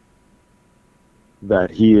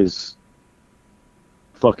that he is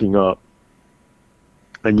fucking up,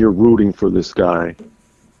 and you're rooting for this guy,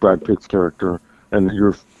 Brad Pitt's character, and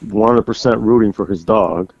you're 100% rooting for his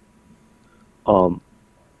dog.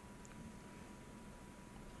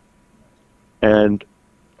 And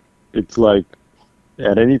it's like,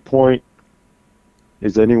 at any point,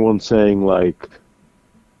 is anyone saying, like,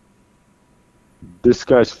 this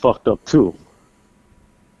guy's fucked up too?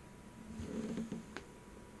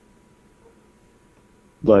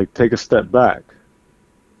 Like, take a step back.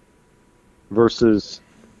 Versus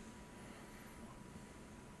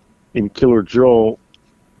in Killer Joe,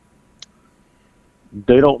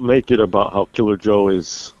 they don't make it about how Killer Joe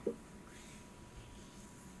is.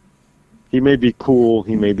 He may be cool,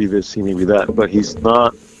 he may be this, he may be that, but he's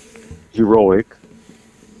not heroic.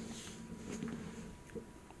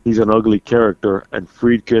 He's an ugly character, and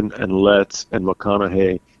Friedkin and Letts and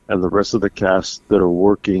McConaughey and the rest of the cast that are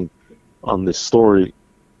working on this story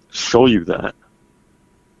show you that.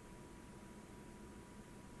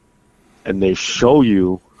 And they show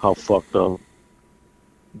you how fucked up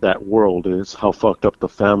that world is, how fucked up the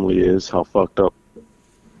family is, how fucked up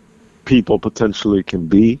people potentially can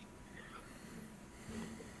be.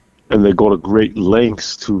 And they go to great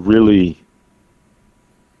lengths to really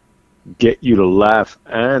get you to laugh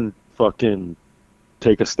and fucking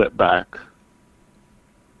take a step back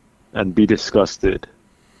and be disgusted.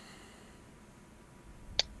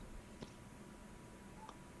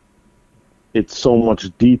 It's so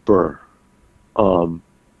much deeper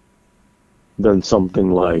than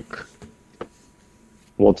something like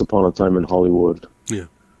Once Upon a Time in Hollywood, yeah,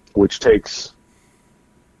 which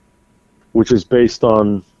is based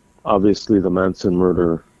on, obviously, the Manson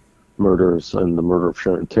murders and the murder of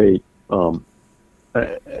Sharon Tate,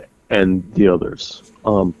 and the others.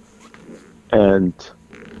 And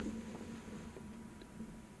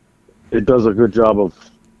it does a good job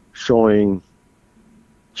of showing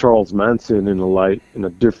Charles Manson in a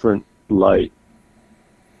different light,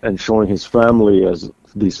 and showing his family as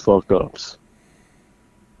these fuck-ups.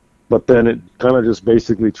 But then it kind of just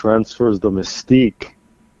basically transfers the mystique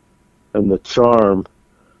and the charm,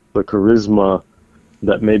 the charisma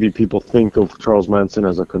that maybe people think of Charles Manson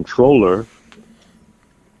as a controller,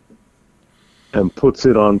 and puts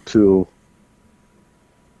it onto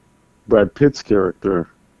Brad Pitt's character.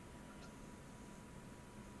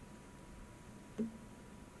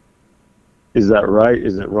 Is that right?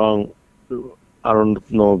 Is it wrong? I don't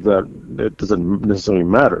know that it doesn't necessarily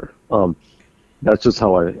matter. That's just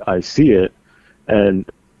how I see it. And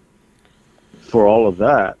for all of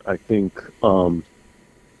that, I think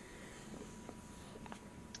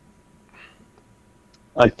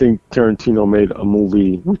Tarantino made a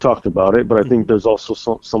movie. We talked about it, but I think there's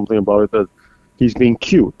also something about it that he's being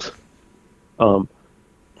cute. And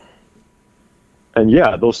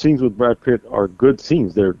yeah, those scenes with Brad Pitt are good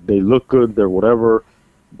scenes. They look good. They're whatever.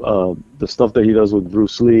 The stuff that he does with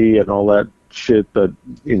Bruce Lee and all that shit, that,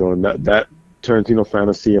 you know, and that Tarantino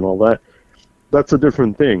fantasy and all that, that's a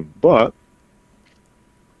different thing. But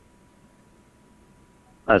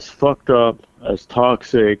as fucked up, as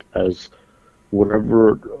toxic, as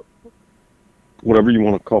whatever whatever you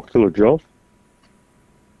want to call Killer Joe,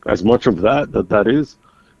 as much of that is,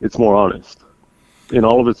 it's more honest in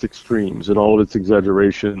all of its extremes, in all of its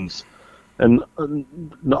exaggerations. And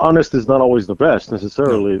honest is not always the best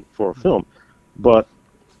necessarily for a film, but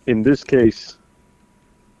in this case,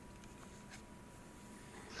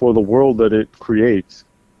 for the world that it creates,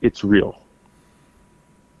 it's real.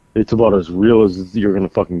 It's about as real as you're gonna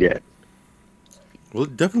fucking get. Well,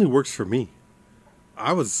 it definitely works for me.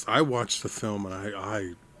 I watched the film and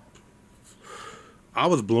I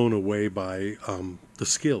was blown away by the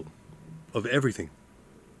skill of everything,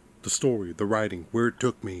 the story, the writing, where it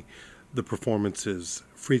took me, the performances,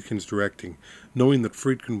 Friedkin's directing, knowing that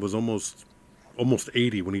Friedkin was almost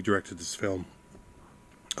 80 when he directed this film.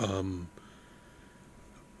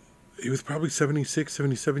 He was probably 76,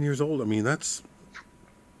 77 years old. I mean, this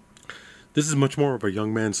is much more of a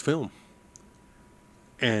young man's film.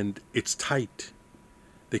 And it's tight.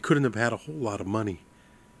 They couldn't have had a whole lot of money.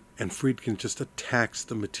 And Friedkin just attacks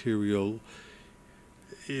the material.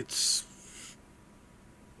 It's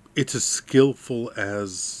as skillful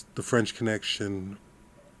as The French Connection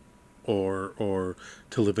or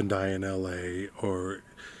To Live and Die in L.A. or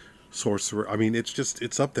Sorcerer. I mean,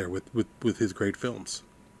 it's up there with his great films.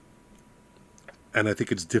 And I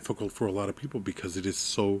think it's difficult for a lot of people because it is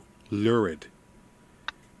so lurid.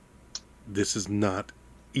 This is not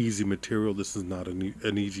easy material. This is not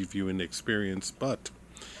an easy viewing experience. But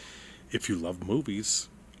if you love movies,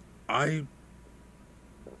 I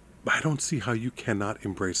don't see how you cannot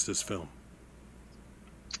embrace this film.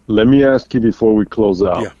 Let me ask you before we close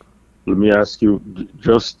out. Yeah. Let me ask you,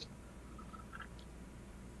 just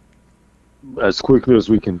as quickly as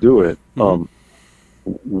we can do it,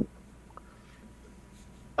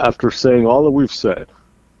 after saying all that we've said,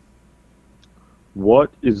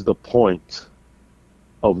 what is the point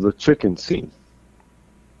of the chicken scene?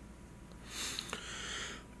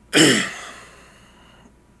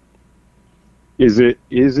 Is it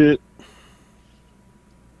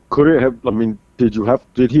could it have, I mean, did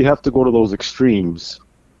he have to go to those extremes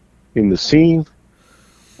in the scene,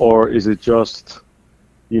 or is it just,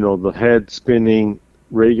 the head spinning,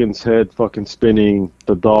 Reagan's head fucking spinning,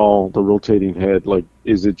 the doll, the rotating head? Like,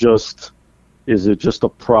 is it just a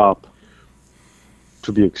prop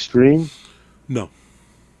to be extreme? No.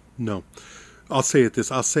 I'll say it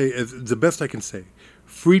this. I'll say the best I can say.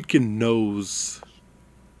 Friedkin knows.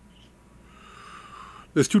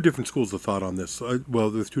 There's two different schools of thought on this.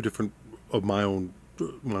 There's two different of my own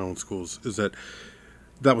schools. Is that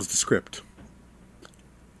was the script.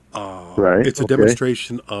 Right. It's a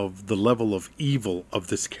demonstration of the level of evil of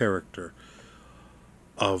this character,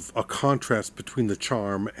 of a contrast between the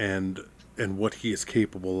charm and what he is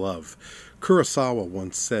capable of. Kurosawa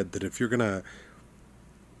once said that if you're gonna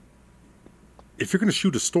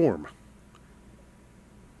shoot a storm,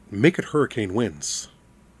 make it hurricane winds.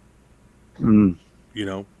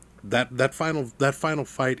 That final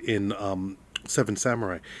fight in Seven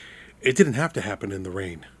Samurai, it didn't have to happen in the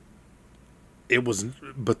rain.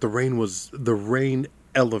 But the rain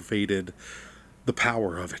elevated the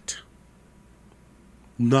power of it.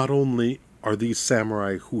 Not only are these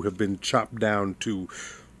samurai who have been chopped down to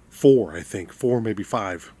 4, maybe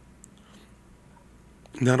 5.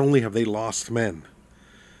 Not only have they lost men,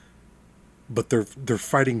 but they're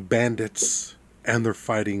fighting bandits and they're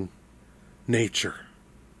fighting nature.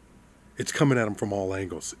 It's coming at them from all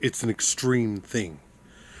angles. It's an extreme thing.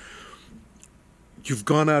 You've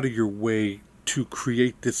gone out of your way to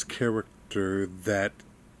create this character that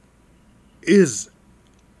is,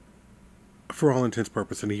 for all intents and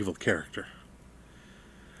purposes, an evil character.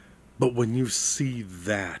 But when you see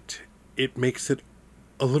that, it makes it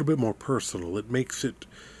a little bit more personal. It makes it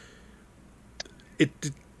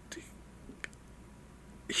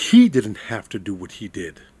he didn't have to do what he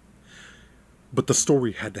did, but the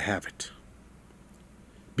story had to have it.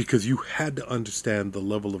 Because you had to understand the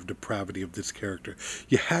level of depravity of this character.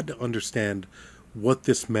 You had to understand what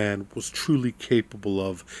this man was truly capable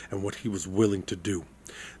of and what he was willing to do.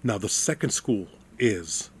 Now, the second school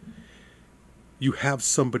is you have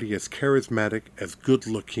somebody as charismatic, as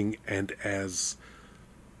good-looking, and as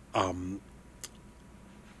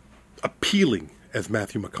appealing as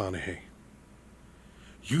Matthew McConaughey.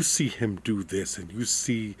 You see him do this, and you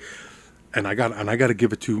see... And I got to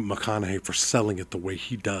give it to McConaughey for selling it the way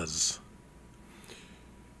he does.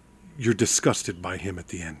 You're disgusted by him at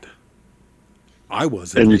the end. I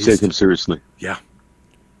was. And you take him seriously. Yeah.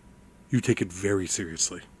 You take it very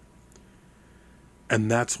seriously. And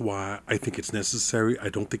that's why I think it's necessary. I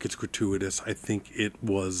don't think it's gratuitous. I think it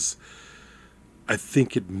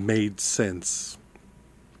made sense.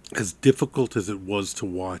 As difficult as it was to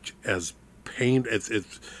watch, as pain.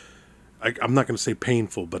 I'm not going to say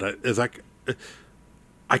painful, but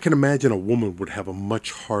I can imagine a woman would have a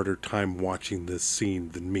much harder time watching this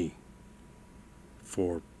scene than me,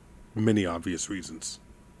 for many obvious reasons.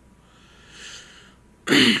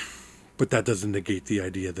 But that doesn't negate the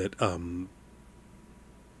idea that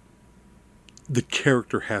the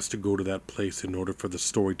character has to go to that place in order for the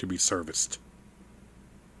story to be serviced.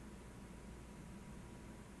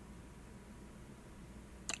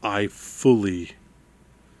 I fully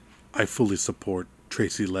support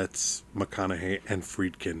Tracy Letts, McConaughey, and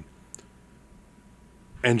Friedkin,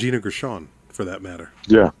 and Gina Gershon, for that matter.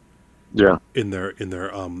 Yeah. In their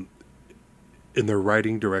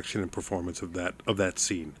writing, direction, and performance of that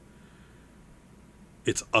scene.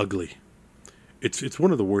 It's ugly. It's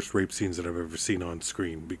one of the worst rape scenes that I've ever seen on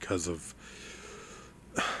screen because of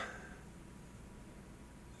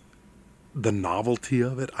the novelty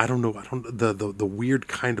of it. I don't know. The weird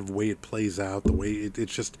kind of way it plays out. The way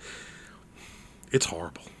it's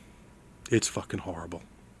horrible. It's fucking horrible.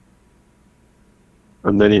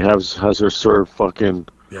 And then he has her serve fucking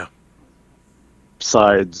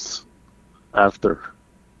sides after.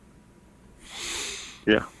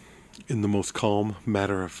 Yeah. In the most calm,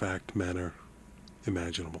 matter-of-fact manner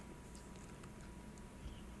imaginable.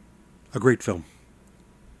 A great film.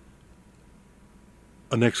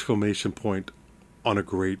 An exclamation point on a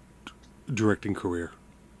great directing career.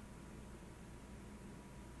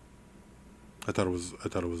 I thought it was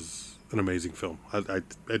an amazing film. I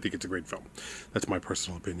think it's a great film. That's my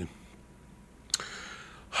personal opinion.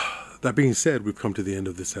 That being said, we've come to the end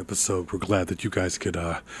of this episode. We're glad that you guys could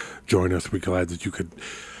join us. We're glad that you could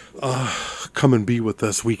come and be with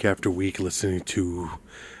us week after week, listening to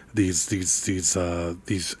these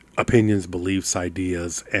opinions, beliefs,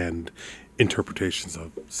 ideas, and interpretations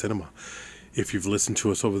of cinema. If you've listened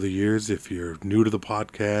to us over the years, if you're new to the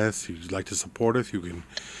podcast, you'd like to support us, you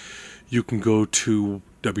can go to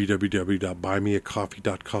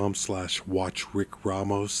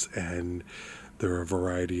www.buymeacoffee.com/watchRickRamos, and there are a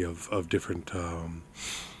variety of different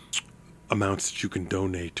amounts that you can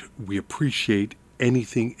donate. We appreciate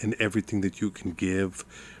anything and everything that you can give.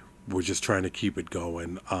 We're just trying to keep it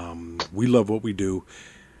going. We love what we do,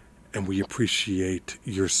 and we appreciate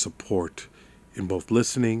your support in both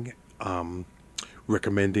listening,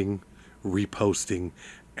 recommending, reposting,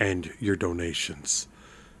 and your donations.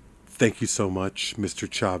 Thank you so much, Mr.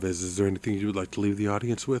 Chavez. Is there anything you would like to leave the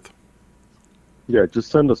audience with? Yeah, just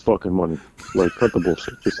send us fucking money. Like, cut the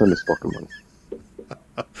bullshit. Just send us fucking money.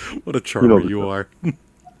 What a charmer you are.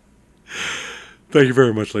 Thank you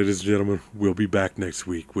very much, ladies and gentlemen. We'll be back next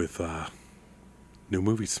week with new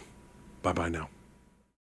movies. Bye-bye now.